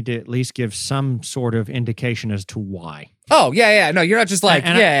 you need to at least give some sort of indication as to why. Oh, yeah. No, you're not just like,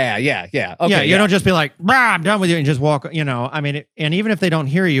 yeah. Okay, you don't just be like, I'm done with you and just walk, I mean, and even if they don't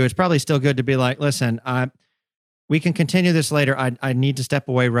hear you, it's probably still good to be like, listen, we can continue this later. I need to step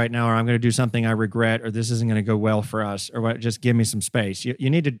away right now, or I'm going to do something I regret, or this isn't going to go well for us, or what, just give me some space. You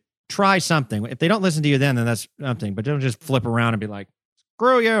need to try something. If they don't listen to you then that's something, but don't just flip around and be like,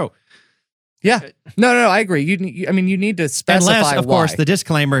 screw you. Yeah. No, I agree. I mean, you need to specify Unless, of why. course, the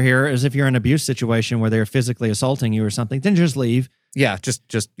disclaimer here is if you're in an abuse situation where they're physically assaulting you or something, then just leave. Yeah,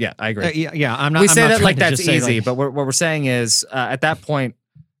 just yeah, I agree. Yeah, I'm not. We say I'm not that like trying to that's just say, easy, like, but what we're saying is at that point,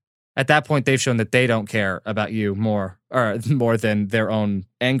 they've shown that they don't care about you more than their own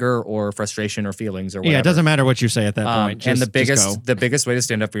anger or frustration or feelings or whatever. yeah, it doesn't matter what you say at that point. And Just the biggest way to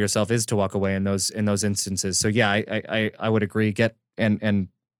stand up for yourself is to walk away in those instances. So yeah, I would agree. Get and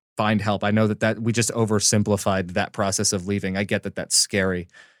find help. I know that we just oversimplified that process of leaving. I get that that's scary.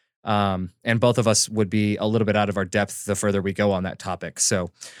 And both of us would be a little bit out of our depth the further we go on that topic.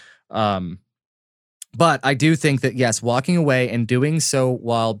 So, but I do think that yes, walking away and doing so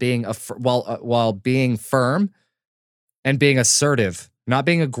while being while being firm and being assertive, not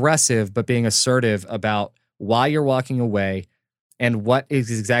being aggressive, but being assertive about why you're walking away and what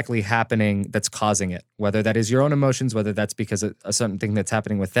is exactly happening that's causing it, whether that is your own emotions, whether that's because of something that's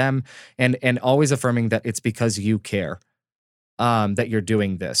happening with them, and always affirming that it's because you care that you're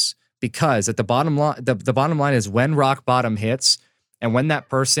doing this. Because at the bottom line, the bottom line is when rock bottom hits, and when that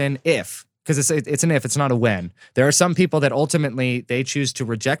person, because it's an if, it's not a when. There are some people that ultimately they choose to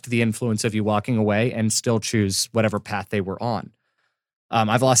reject the influence of you walking away and still choose whatever path they were on.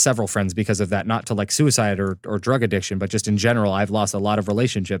 I've lost several friends because of that, not to like suicide or drug addiction, but just in general, I've lost a lot of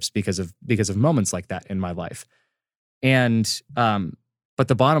relationships because of moments like that in my life. And but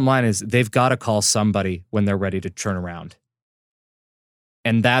the bottom line is they've got to call somebody when they're ready to turn around.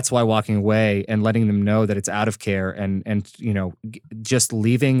 And that's why walking away and letting them know that it's out of care and just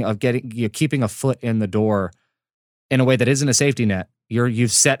leaving keeping a foot in the door in a way that isn't a safety net.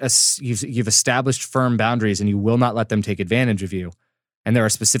 You've established firm boundaries and you will not let them take advantage of you. And there are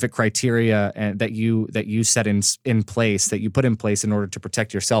specific criteria and that you set in place, that you put in place in order to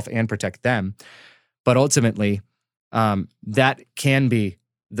protect yourself and protect them. But ultimately, that can be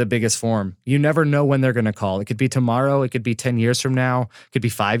the biggest form. You never know when they're going to call. It could be tomorrow. It could be 10 years from now. It could be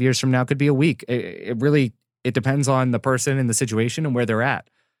 5 years from now. It could be a week. It really depends on the person and the situation and where they're at.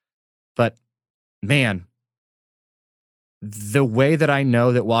 But man, the way that I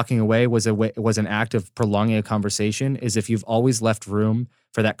know that walking away was an act of prolonging a conversation is if you've always left room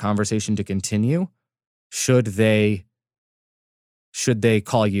for that conversation to continue, should they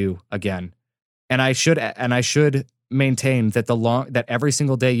call you again. And I should maintain that that every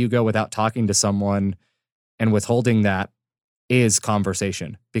single day you go without talking to someone and withholding that is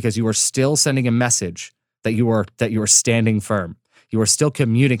conversation, because you are still sending a message that you are standing firm. You are still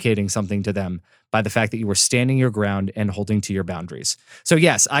communicating something to them by the fact that you are standing your ground and holding to your boundaries. So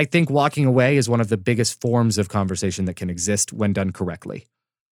yes, I think walking away is one of the biggest forms of conversation that can exist when done correctly.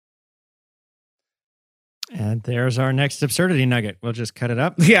 And there's our next absurdity nugget. We'll just cut it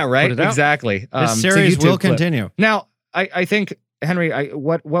up. Yeah, right. Exactly. This series will continue. Now, I think, Henry,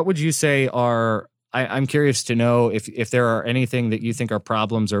 what would you say are? I'm curious to know if there are anything that you think are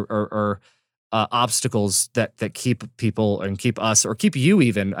problems or obstacles that keep people and keep us or keep you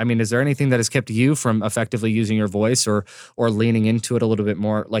even. I mean, is there anything that has kept you from effectively using your voice or leaning into it a little bit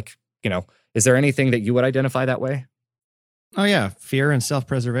more? Like, is there anything that you would identify that way? Oh yeah, fear and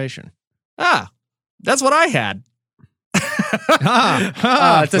self-preservation. That's what I had.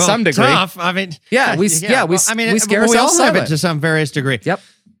 To some degree. Tough. I mean, we scare ourselves. We all have it to some various degree. Yep.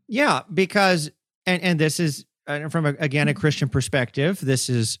 Yeah, because and this is from a Christian perspective. This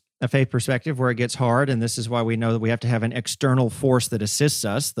is a faith perspective where it gets hard, and this is why we know that we have to have an external force that assists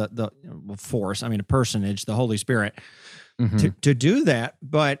us. The force, a personage, the Holy Spirit, to do that.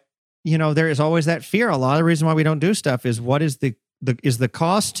 But there is always that fear. A lot of the reason why we don't do stuff is what is the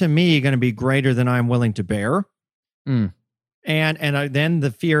cost to me going to be greater than I'm willing to bear? And then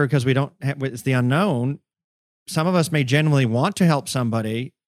the fear, because we don't have, it's the unknown. Some of us may genuinely want to help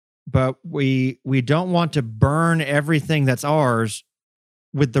somebody, but we don't want to burn everything that's ours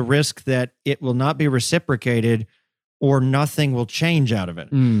with the risk that it will not be reciprocated or nothing will change out of it.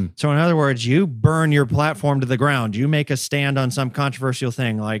 So in other words, you burn your platform to the ground. You make a stand on some controversial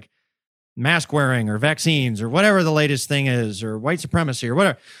thing like mask wearing or vaccines or whatever the latest thing is, or white supremacy or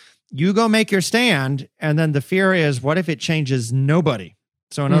whatever. You go make your stand, and then the fear is, what if it changes nobody?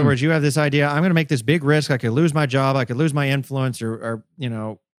 So in other words, you have this idea, I'm going to make this big risk. I could lose my job. I could lose my influence or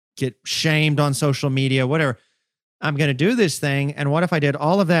get shamed on social media, whatever. I'm going to do this thing. And what if I did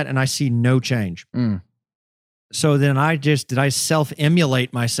all of that and I see no change? So then did I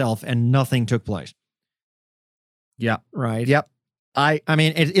self-emulate myself and nothing took place? Yeah. Right. Yep.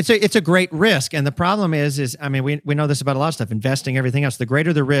 It's a great risk. And the problem is we know this about a lot of stuff, investing, everything else. The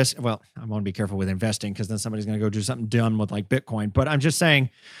greater the risk, well, I want to be careful with investing because then somebody's going to go do something dumb with like Bitcoin. But I'm just saying,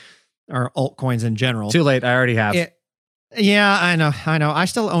 or altcoins in general. Too late. I already have. Yeah, I know. I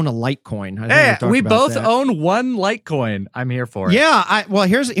still own a Litecoin. I think Hey, talked we about both that. own one Litecoin. I'm here for it. Yeah, well,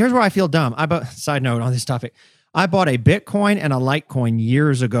 here's where I feel dumb. Side note on this topic. I bought a Bitcoin and a Litecoin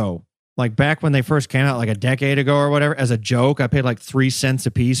years ago. Like back when they first came out, like a decade ago or whatever, as a joke. I paid like 3 cents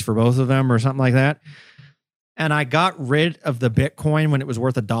a piece for both of them or something like that. And I got rid of the Bitcoin when it was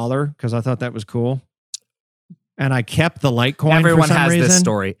worth $1 because I thought that was cool. And I kept the Litecoin. Everyone for some has reason. this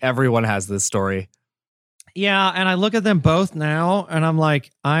story. Everyone has this story. Yeah, and I look at them both now, and I'm like,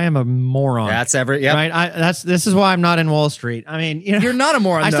 I am a moron. Right. This is why I'm not in Wall Street. I mean, you're not a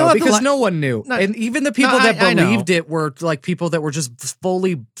moron though, because no one knew, and even the people that believed it were like people that were just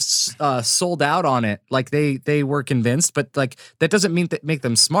fully sold out on it. Like they were convinced, but like that doesn't mean that make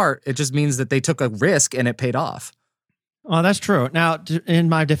them smart. It just means that they took a risk and it paid off. Oh, that's true. Now, in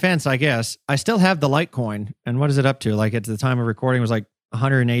my defense, I guess I still have the Litecoin, and what is it up to? Like at the time of recording, it was like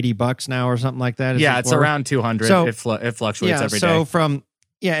 $180 now or something like that. Yeah, it's around 200. So, it fluctuates every day. So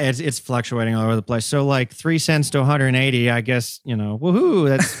it's fluctuating all over the place. So like 3 cents to 180, I guess, woohoo,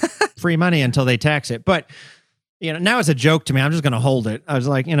 that's free money until they tax it. But now it's a joke to me. I'm just going to hold it. I was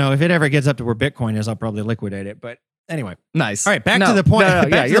like, if it ever gets up to where Bitcoin is, I'll probably liquidate it. But anyway, nice. All right, back to the point.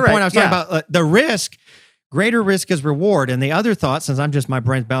 Back to the point I was talking about the risk. Greater risk is reward. And the other thought, since my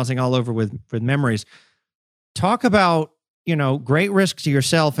brain's bouncing all over with memories, talk about great risk to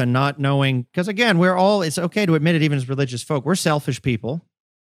yourself and not knowing, because again, it's okay to admit it, even as religious folk, we're selfish people.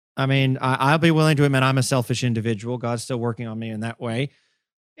 I mean, I'll be willing to admit I'm a selfish individual. God's still working on me in that way.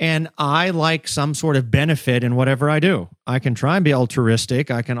 And I like some sort of benefit in whatever I do. I can try and be altruistic.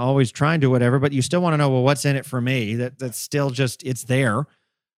 I can always try and do whatever, but you still want to know, well, what's in it for me? That's still just, it's there.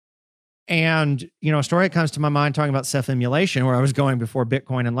 And, a story that comes to my mind talking about self-emulation, where I was going before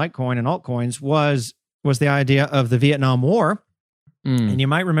Bitcoin and Litecoin and altcoins was the idea of the Vietnam War. And you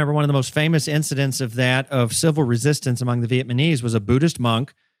might remember one of the most famous incidents of civil resistance among the Vietnamese was a Buddhist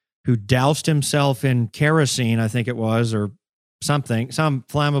monk who doused himself in kerosene, I think it was, or something, some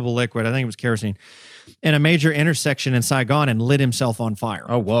flammable liquid, I think it was kerosene, in a major intersection in Saigon and lit himself on fire.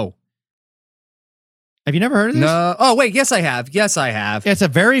 Oh, whoa. Have you never heard of this? No. Oh, wait. Yes, I have. It's a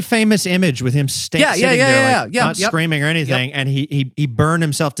very famous image with him sitting there, not screaming or anything, Yep. and he burned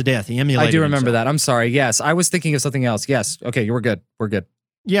himself to death. He emulated I do remember himself. that. I'm sorry. Yes, I was thinking of something else. Yes. Okay, you were good. We're good.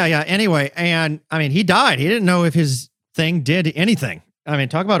 Yeah. Anyway, and I mean, he died. He didn't know if his thing did anything. I mean,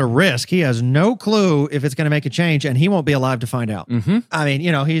 talk about a risk. He has no clue if it's going to make a change, and he won't be alive to find out. Mm-hmm. I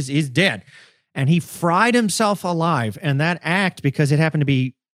mean, he's dead, and he fried himself alive. And that act, because it happened to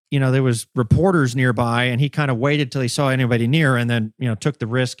be, there was reporters nearby, and he kind of waited till he saw anybody near, and then took the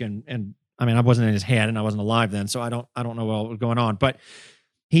risk. And I mean, I wasn't in his head, and I wasn't alive then, so I don't know what was going on, but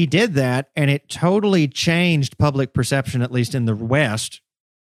he did that, and it totally changed public perception, at least in the West.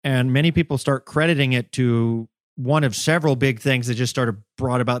 And many people start crediting it to one of several big things that just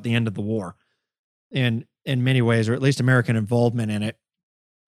brought about the end of the war, in many ways, or at least American involvement in it.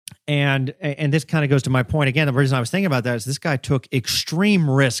 And this kind of goes to my point again. The reason I was thinking about that is this guy took extreme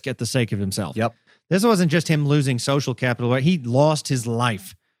risk at the sake of himself. Yep. This wasn't just him losing social capital. He lost his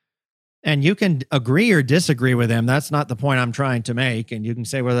life. And you can agree or disagree with him. That's not the point I'm trying to make. And you can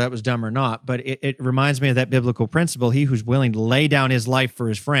say whether that was dumb or not. But it reminds me of that biblical principle. He who's willing to lay down his life for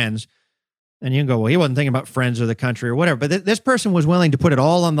his friends. And you can go, well, he wasn't thinking about friends or the country or whatever. But this person was willing to put it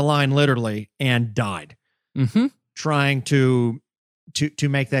all on the line, literally, and died. Mm-hmm. Trying to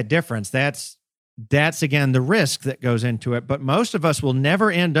make that difference. That's again the risk that goes into it. But most of us will never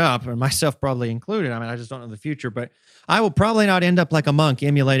end up, and myself probably included, I mean, I just don't know the future, but I will probably not end up like a monk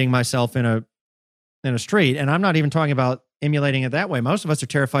emulating myself in a street. And I'm not even talking about emulating it that way. Most of us are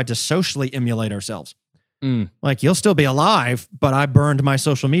terrified to socially emulate ourselves. Like, you'll still be alive, but I burned my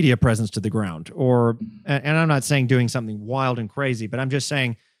social media presence to the ground. And I'm not saying doing something wild and crazy, but I'm just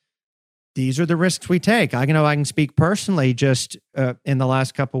saying these are the risks we take. I can speak personally. Just in the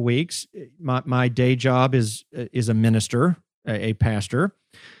last couple of weeks, my day job is a minister, a pastor,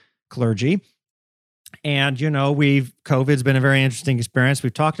 clergy, and COVID's been a very interesting experience.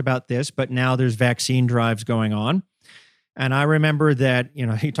 We've talked about this, but now there's vaccine drives going on, and I remember that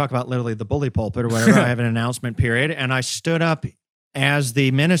you talk about literally the bully pulpit or whatever. I have an announcement period, and I stood up as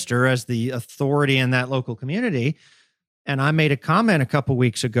the minister, as the authority in that local community. And I made a comment a couple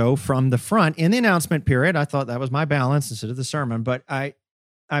weeks ago from the front in the announcement period. I thought that was my balance instead of the sermon, but I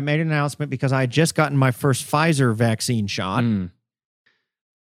made an announcement because I had just gotten my first Pfizer vaccine shot.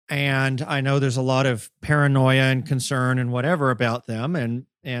 And I know there's a lot of paranoia and concern and whatever about them. And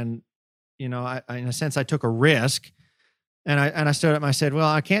in a sense, I took a risk. And I stood up and I said, well,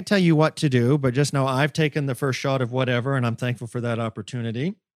 I can't tell you what to do, but just know I've taken the first shot of whatever, and I'm thankful for that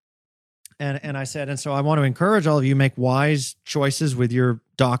opportunity. And I said, and so I want to encourage all of you make wise choices with your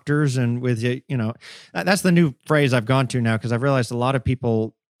doctors and with, that's the new phrase I've gone to now, because I've realized a lot of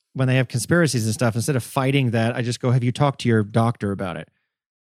people, when they have conspiracies and stuff, instead of fighting that, I just go, have you talked to your doctor about it?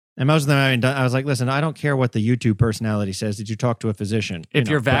 And most of them, I was like, listen, I don't care what the YouTube personality says. Did you talk to a physician? If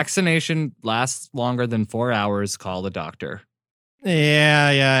your vaccination lasts longer than 4 hours, call the doctor.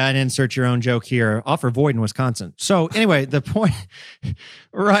 Yeah, and insert your own joke here. Offer void in Wisconsin. So anyway, the point,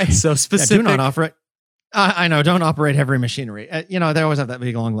 right? So specific. Yeah, do not offer it. I know, don't operate heavy machinery. They always have that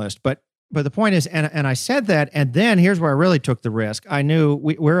big long list. But the point is, and I said that, and then here's where I really took the risk. I knew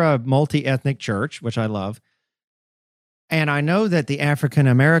we're a multi-ethnic church, which I love. And I know that the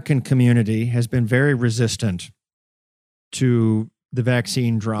African-American community has been very resistant to the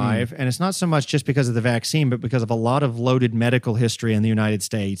vaccine drive. And it's not so much just because of the vaccine, but because of a lot of loaded medical history in the United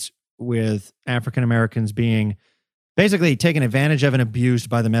States, with African-Americans being basically taken advantage of and abused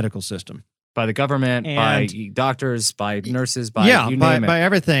by the medical system. By the government, by doctors, by nurses, by you name it. By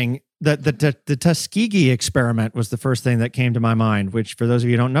everything. The Tuskegee experiment was the first thing that came to my mind, which for those of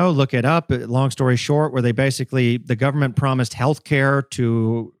you who don't know, look it up. Long story short, where the government promised health care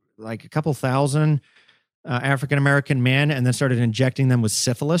to like a couple thousand African-American men and then started injecting them with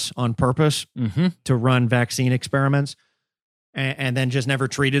syphilis on purpose to run vaccine experiments, and then just never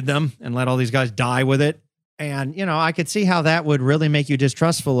treated them and let all these guys die with it. And, I could see how that would really make you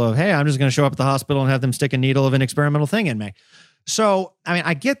distrustful of, hey, I'm just going to show up at the hospital and have them stick a needle of an experimental thing in me. So,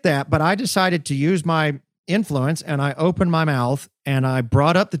 I get that, but I decided to use my influence, and I opened my mouth and I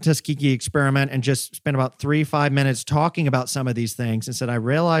brought up the Tuskegee experiment and just spent about 3-5 minutes talking about some of these things and said, I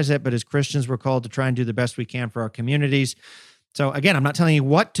realize it, but as Christians, we're called to try and do the best we can for our communities. So again, I'm not telling you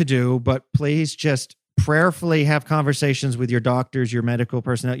what to do, but please just prayerfully have conversations with your doctors, your medical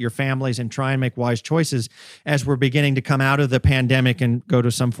personnel, your families, and try and make wise choices as we're beginning to come out of the pandemic and go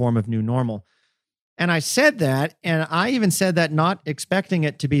to some form of new normal. And I said that, and I even said that not expecting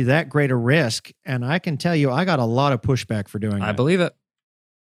it to be that great a risk. And I can tell you, I got a lot of pushback for doing that. I believe it.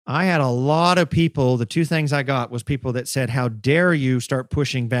 I had a lot of people. The two things I got was people that said, how dare you start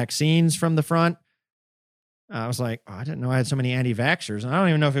pushing vaccines from the front? I was like, I didn't know I had so many anti-vaxxers. And I don't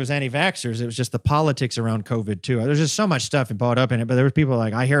even know if it was anti-vaxxers. It was just the politics around COVID too. There's just so much stuff bought up in it. But there were people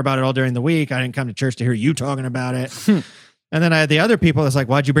like, I hear about it all during the week. I didn't come to church to hear you talking about it. And then I had the other people that's like,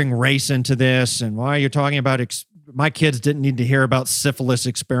 why'd you bring race into this? And why are you talking about, my kids didn't need to hear about syphilis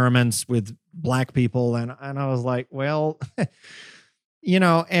experiments with black people. And I was like, well, but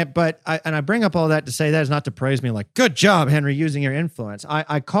I bring up all that to say that is not to praise me like, good job, Henry, using your influence.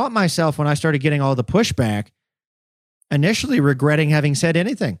 I caught myself when I started getting all the pushback, initially regretting having said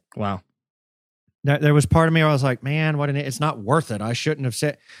anything. Wow. There was part of me where I was like, man, it's not worth it. I shouldn't have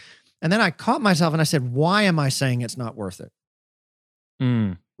said. And then I caught myself and I said, why am I saying it's not worth it?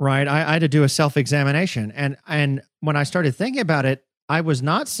 Right. I had to do a self-examination. And when I started thinking about it, I was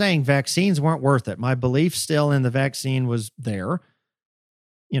not saying vaccines weren't worth it. My belief still in the vaccine was there.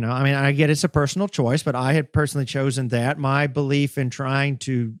 I get it's a personal choice, but I had personally chosen that. My belief in trying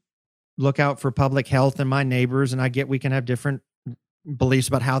to look out for public health and my neighbors, and I get we can have different beliefs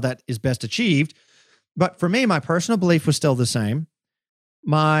about how that is best achieved. But for me, my personal belief was still the same.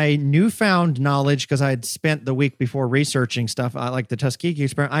 My newfound knowledge, because I had spent the week before researching stuff, like the Tuskegee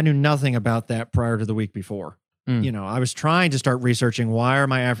experiment, I knew nothing about that prior to the week before. I was trying to start researching, why are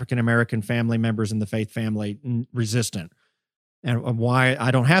my African-American family members in the faith family resistant? And why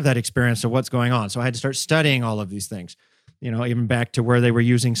I don't have that experience, so what's going on? So I had to start studying all of these things, even back to where they were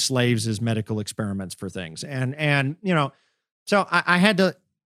using slaves as medical experiments for things. And so I had to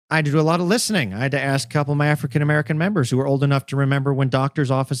do a lot of listening. I had to ask a couple of my African-American members who were old enough to remember when doctors'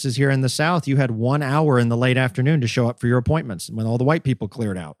 offices here in the South, you had 1 hour in the late afternoon to show up for your appointments when all the white people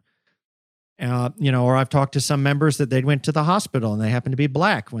cleared out. Or I've talked to some members that they went to the hospital and they happened to be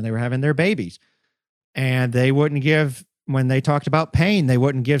black when they were having their babies. And they wouldn't give, when they talked about pain, they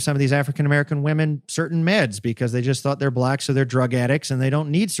wouldn't give some of these African-American women certain meds because they just thought they're black, so they're drug addicts and they don't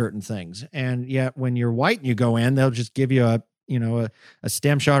need certain things. And yet when you're white and you go in, they'll just give you a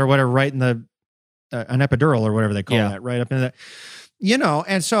stem shot or whatever, right in the, an epidural or whatever they call that, right up in the,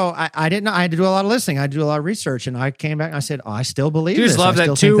 and so I didn't know. I had to do a lot of listening. I had to do a lot of research, and I came back and I said, I still believe this. I just love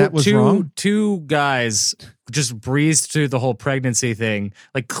that two guys just breezed through the whole pregnancy thing.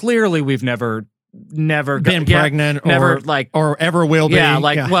 Like clearly we've never been pregnant or ever will be.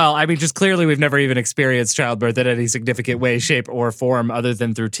 Well, I mean, just clearly we've never even experienced childbirth in any significant way, shape, or form other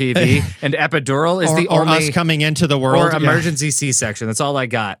than through TV. And epidural is the only... Or us coming into the world. Or emergency C-section. That's all I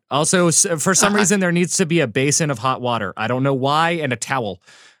got. Also, for some reason, there needs to be a basin of hot water. I don't know why, and a towel.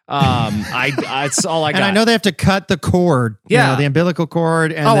 That's all I got. And I know they have to cut the cord, the umbilical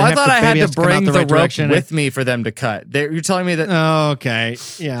cord. And I thought I had to bring the rope with with me for them to cut. You're telling me that? Okay,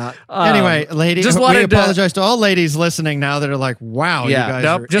 yeah. Anyway, ladies, we apologize to all ladies listening now that are like, "Wow, you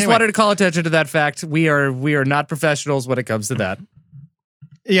guys." Wanted to call attention to that fact. We are not professionals when it comes to that.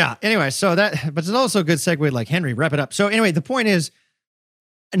 Yeah. Anyway, but it's also a good segue. Like Henry, wrap it up. So anyway, the point is,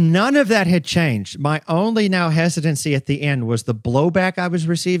 none of that had changed. My only now hesitancy at the end was the blowback I was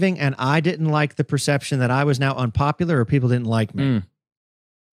receiving, and I didn't like the perception that I was now unpopular or people didn't like me.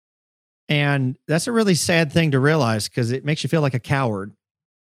 And that's a really sad thing to realize because it makes you feel like a coward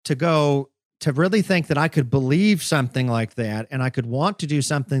to really think that I could believe something like that and I could want to do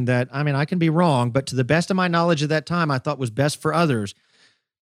something that, I can be wrong, but to the best of my knowledge at that time, I thought was best for others.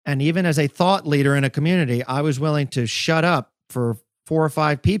 And even as a thought leader in a community, I was willing to shut up for 4 or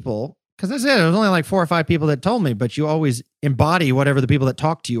 5 people, because that's it. It was only like 4 or 5 people that told me, but you always embody whatever the people that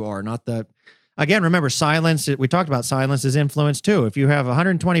talk to you are, not the, again, remember silence. We talked about silence as influence too. If you have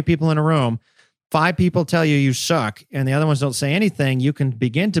 120 people in a room, 5 people tell you suck and the other ones don't say anything, you can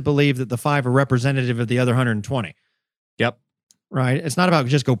begin to believe that the 5 are representative of the other 120. Yep. Right. It's not about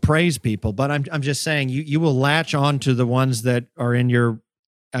just go praise people, but I'm just saying you will latch on to the ones that are in your,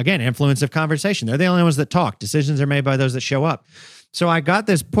 again, influence of conversation. They're the only ones that talk. Decisions are made by those that show up. So I got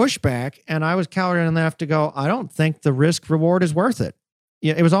this pushback and I was cowardly enough to go, I don't think the risk reward is worth it.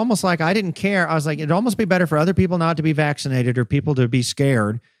 Yeah, it was almost like I didn't care. I was like, it'd almost be better for other people not to be vaccinated or people to be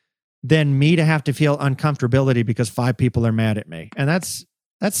scared than me to have to feel uncomfortability because 5 people are mad at me. And that's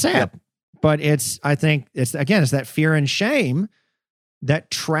sad. Yep. But I think it's that fear and shame that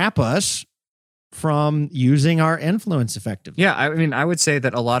trap us from using our influence effectively. Yeah, I would say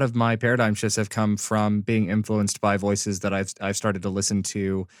that a lot of my paradigm shifts have come from being influenced by voices that I've started to listen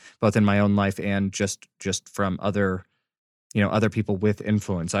to, both in my own life and just from other people with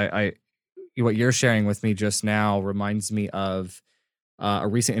influence. What you're sharing with me just now reminds me of a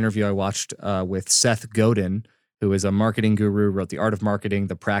recent interview I watched with Seth Godin, who is a marketing guru, wrote The Art of Marketing,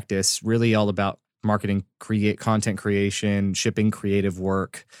 The Practice, really all about marketing, content creation, shipping creative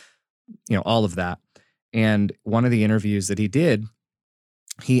work, all of that. And one of the interviews that he did,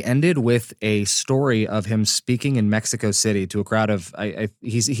 he ended with a story of him speaking in Mexico City to a crowd of,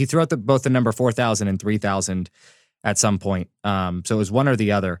 he threw out both the number 4,000 and 3,000 at some point. So it was one or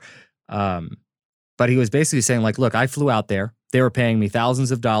the other. But he was basically saying like, look, I flew out there. They were paying me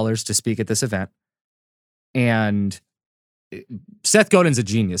thousands of dollars to speak at this event. And Seth Godin's a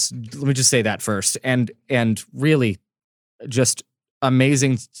genius. Let me just say that first. And really just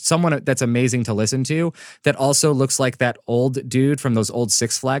amazing, someone that's amazing to listen to, that also looks like that old dude from those old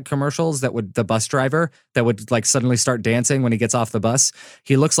Six Flag commercials the bus driver that would like suddenly start dancing when he gets off the bus.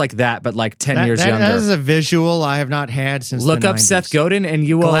 He looks like that, but like 10 years younger. That is a visual I have not had since Look the up 90s. Seth Godin and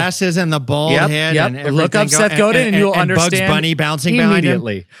you will... Glasses and the bald head and everything. Look up Seth Godin and you'll understand Bugs Bunny bouncing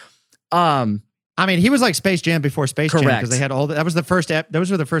immediately. Behind him. He was like Space Jam before Space Jam because they had all that was the first those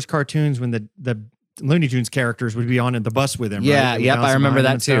were the first cartoons when the Looney Tunes characters would be on in the bus with him. Yeah, right? Yep, I remember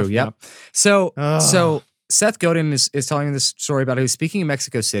that too. Yep. So Seth Godin is telling this story about how he was speaking in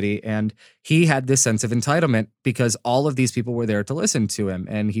Mexico City, and he had this sense of entitlement because all of these people were there to listen to him,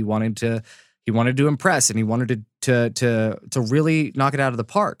 and he wanted to impress, and he wanted to really knock it out of the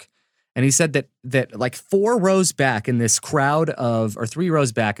park. And he said that like 3 rows back in this crowd of 3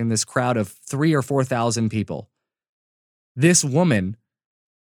 or 4,000 people, this woman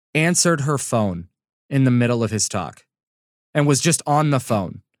answered her phone in the middle of his talk and was just on the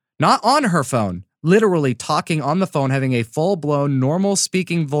phone, not on her phone, literally talking on the phone, having a full-blown normal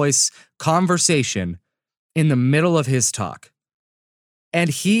speaking voice conversation in the middle of his talk. And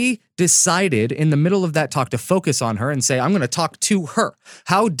he decided in the middle of that talk to focus on her and say, I'm going to talk to her.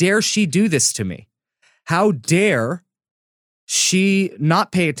 How dare she do this to me? How dare she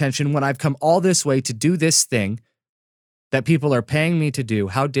not pay attention when I've come all this way to do this thing that people are paying me to do?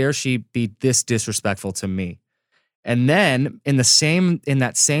 How dare she be this disrespectful to me? And then in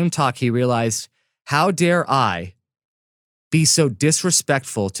that same talk, he realized, how dare I be so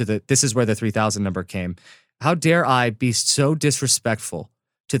disrespectful to this is where the 3,000 number came. How dare I be so disrespectful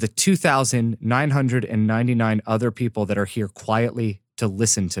to the 2,999 other people that are here quietly to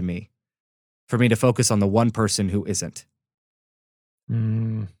listen to me, for me to focus on the one person who isn't?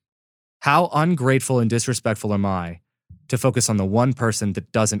 How ungrateful and disrespectful am I to focus on the one person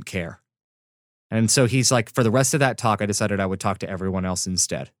that doesn't care? And so he's like, for the rest of that talk, I decided I would talk to everyone else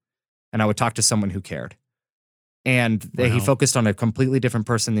instead. And I would talk to someone who cared. And he focused on a completely different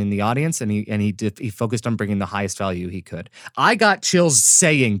person in the audience, and he focused on bringing the highest value he could. I got chills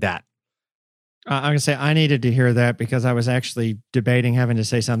saying that. I'm going to say I needed to hear that because I was actually debating having to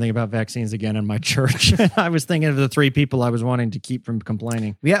say something about vaccines again in my church. I was thinking of the 3 people I was wanting to keep from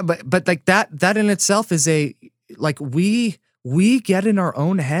complaining. Yeah, but like that in itself is we get in our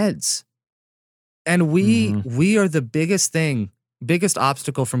own heads. And we are the biggest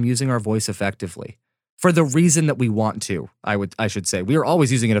obstacle from using our voice effectively for the reason that we want to. I should say we are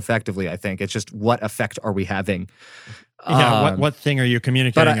always using it effectively. I think it's just what effect are we having? Yeah, what thing are you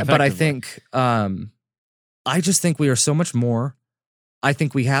communicating effectively? But I think I just think we are so much more. I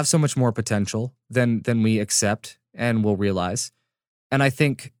think we have so much more potential than we accept and will realize. And I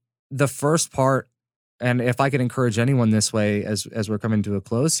think the first part, and if I could encourage anyone this way as we're coming to a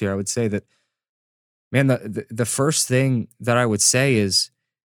close here, I would say that, man, the first thing that I would say is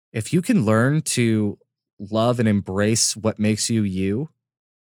if you can learn to love and embrace what makes you you.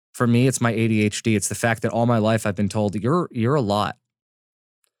 For me, it's my ADHD. It's the fact that all my life I've been told you're a lot.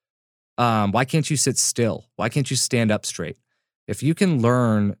 Why can't you sit still? Why can't you stand up straight? If you can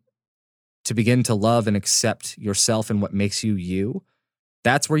learn to begin to love and accept yourself and what makes you you,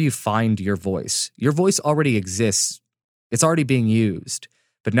 that's where you find your voice. Your voice already exists. It's already being used.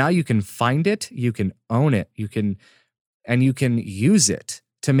 But now you can find it, you can own it, you can use it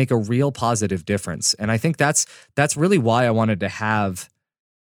to make a real positive difference. And I think that's really why I wanted to have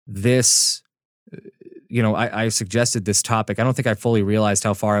this, I suggested this topic. I don't think I fully realized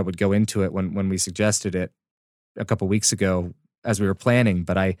how far I would go into it when we suggested it a couple weeks ago as we were planning.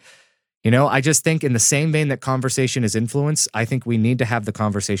 But I just think in the same vein that conversation is influence, I think we need to have the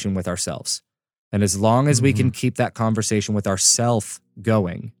conversation with ourselves. And as long as we can keep that conversation with ourselves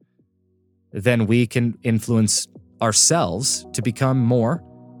going, then we can influence ourselves to become more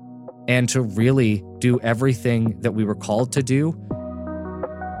and to really do everything that we were called to do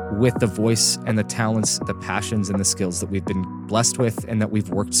with the voice and the talents, the passions and the skills that we've been blessed with and that we've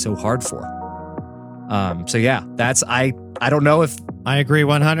worked so hard for. So yeah, I don't know if I agree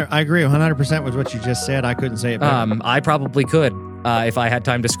 100% with what you just said. I couldn't say it better. I probably could if I had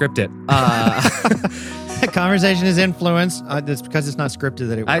time to script it. Conversation is influence. It's because it's not scripted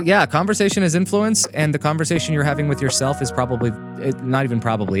that it works. Yeah, conversation is influence, and the conversation you're having with yourself is probably, not even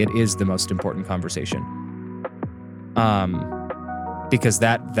probably, it is the most important conversation. Because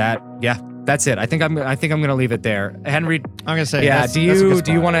that's it. I think I'm going to leave it there. Henry, I'm going to say, yeah. Do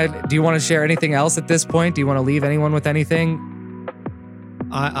you want to share anything else at this point? Do you want to leave anyone with anything?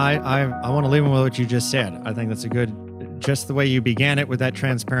 I want to leave them with what you just said. I think that's just the way you began it with that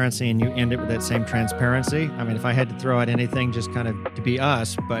transparency and you end it with that same transparency. I mean, if I had to throw out anything, just kind of to be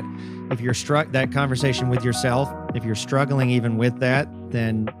us, but if you're that conversation with yourself, if you're struggling even with that,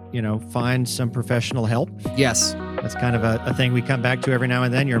 then, find some professional help. Yes. That's kind of a thing we come back to every now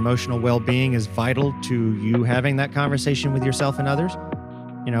and then. Your emotional well-being is vital to you having that conversation with yourself and others.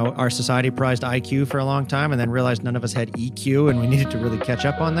 Our society prized IQ for a long time and then realized none of us had EQ and we needed to really catch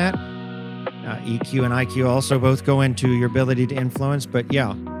up on that. EQ and IQ also both go into your ability to influence, but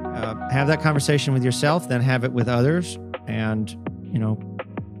yeah, have that conversation with yourself, then have it with others, and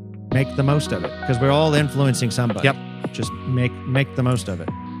make the most of it because we're all influencing somebody. Yep. Just make the most of it.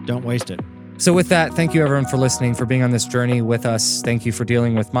 Don't waste it. So with that, thank you everyone for listening, for being on this journey with us. Thank you for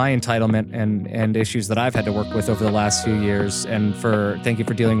dealing with my entitlement and issues that I've had to work with over the last few years, and thank you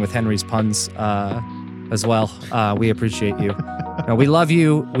for dealing with Henry's puns as well. We appreciate you. We love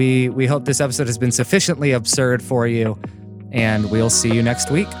you. We hope this episode has been sufficiently absurd for you, and we'll see you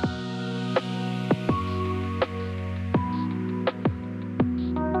next week.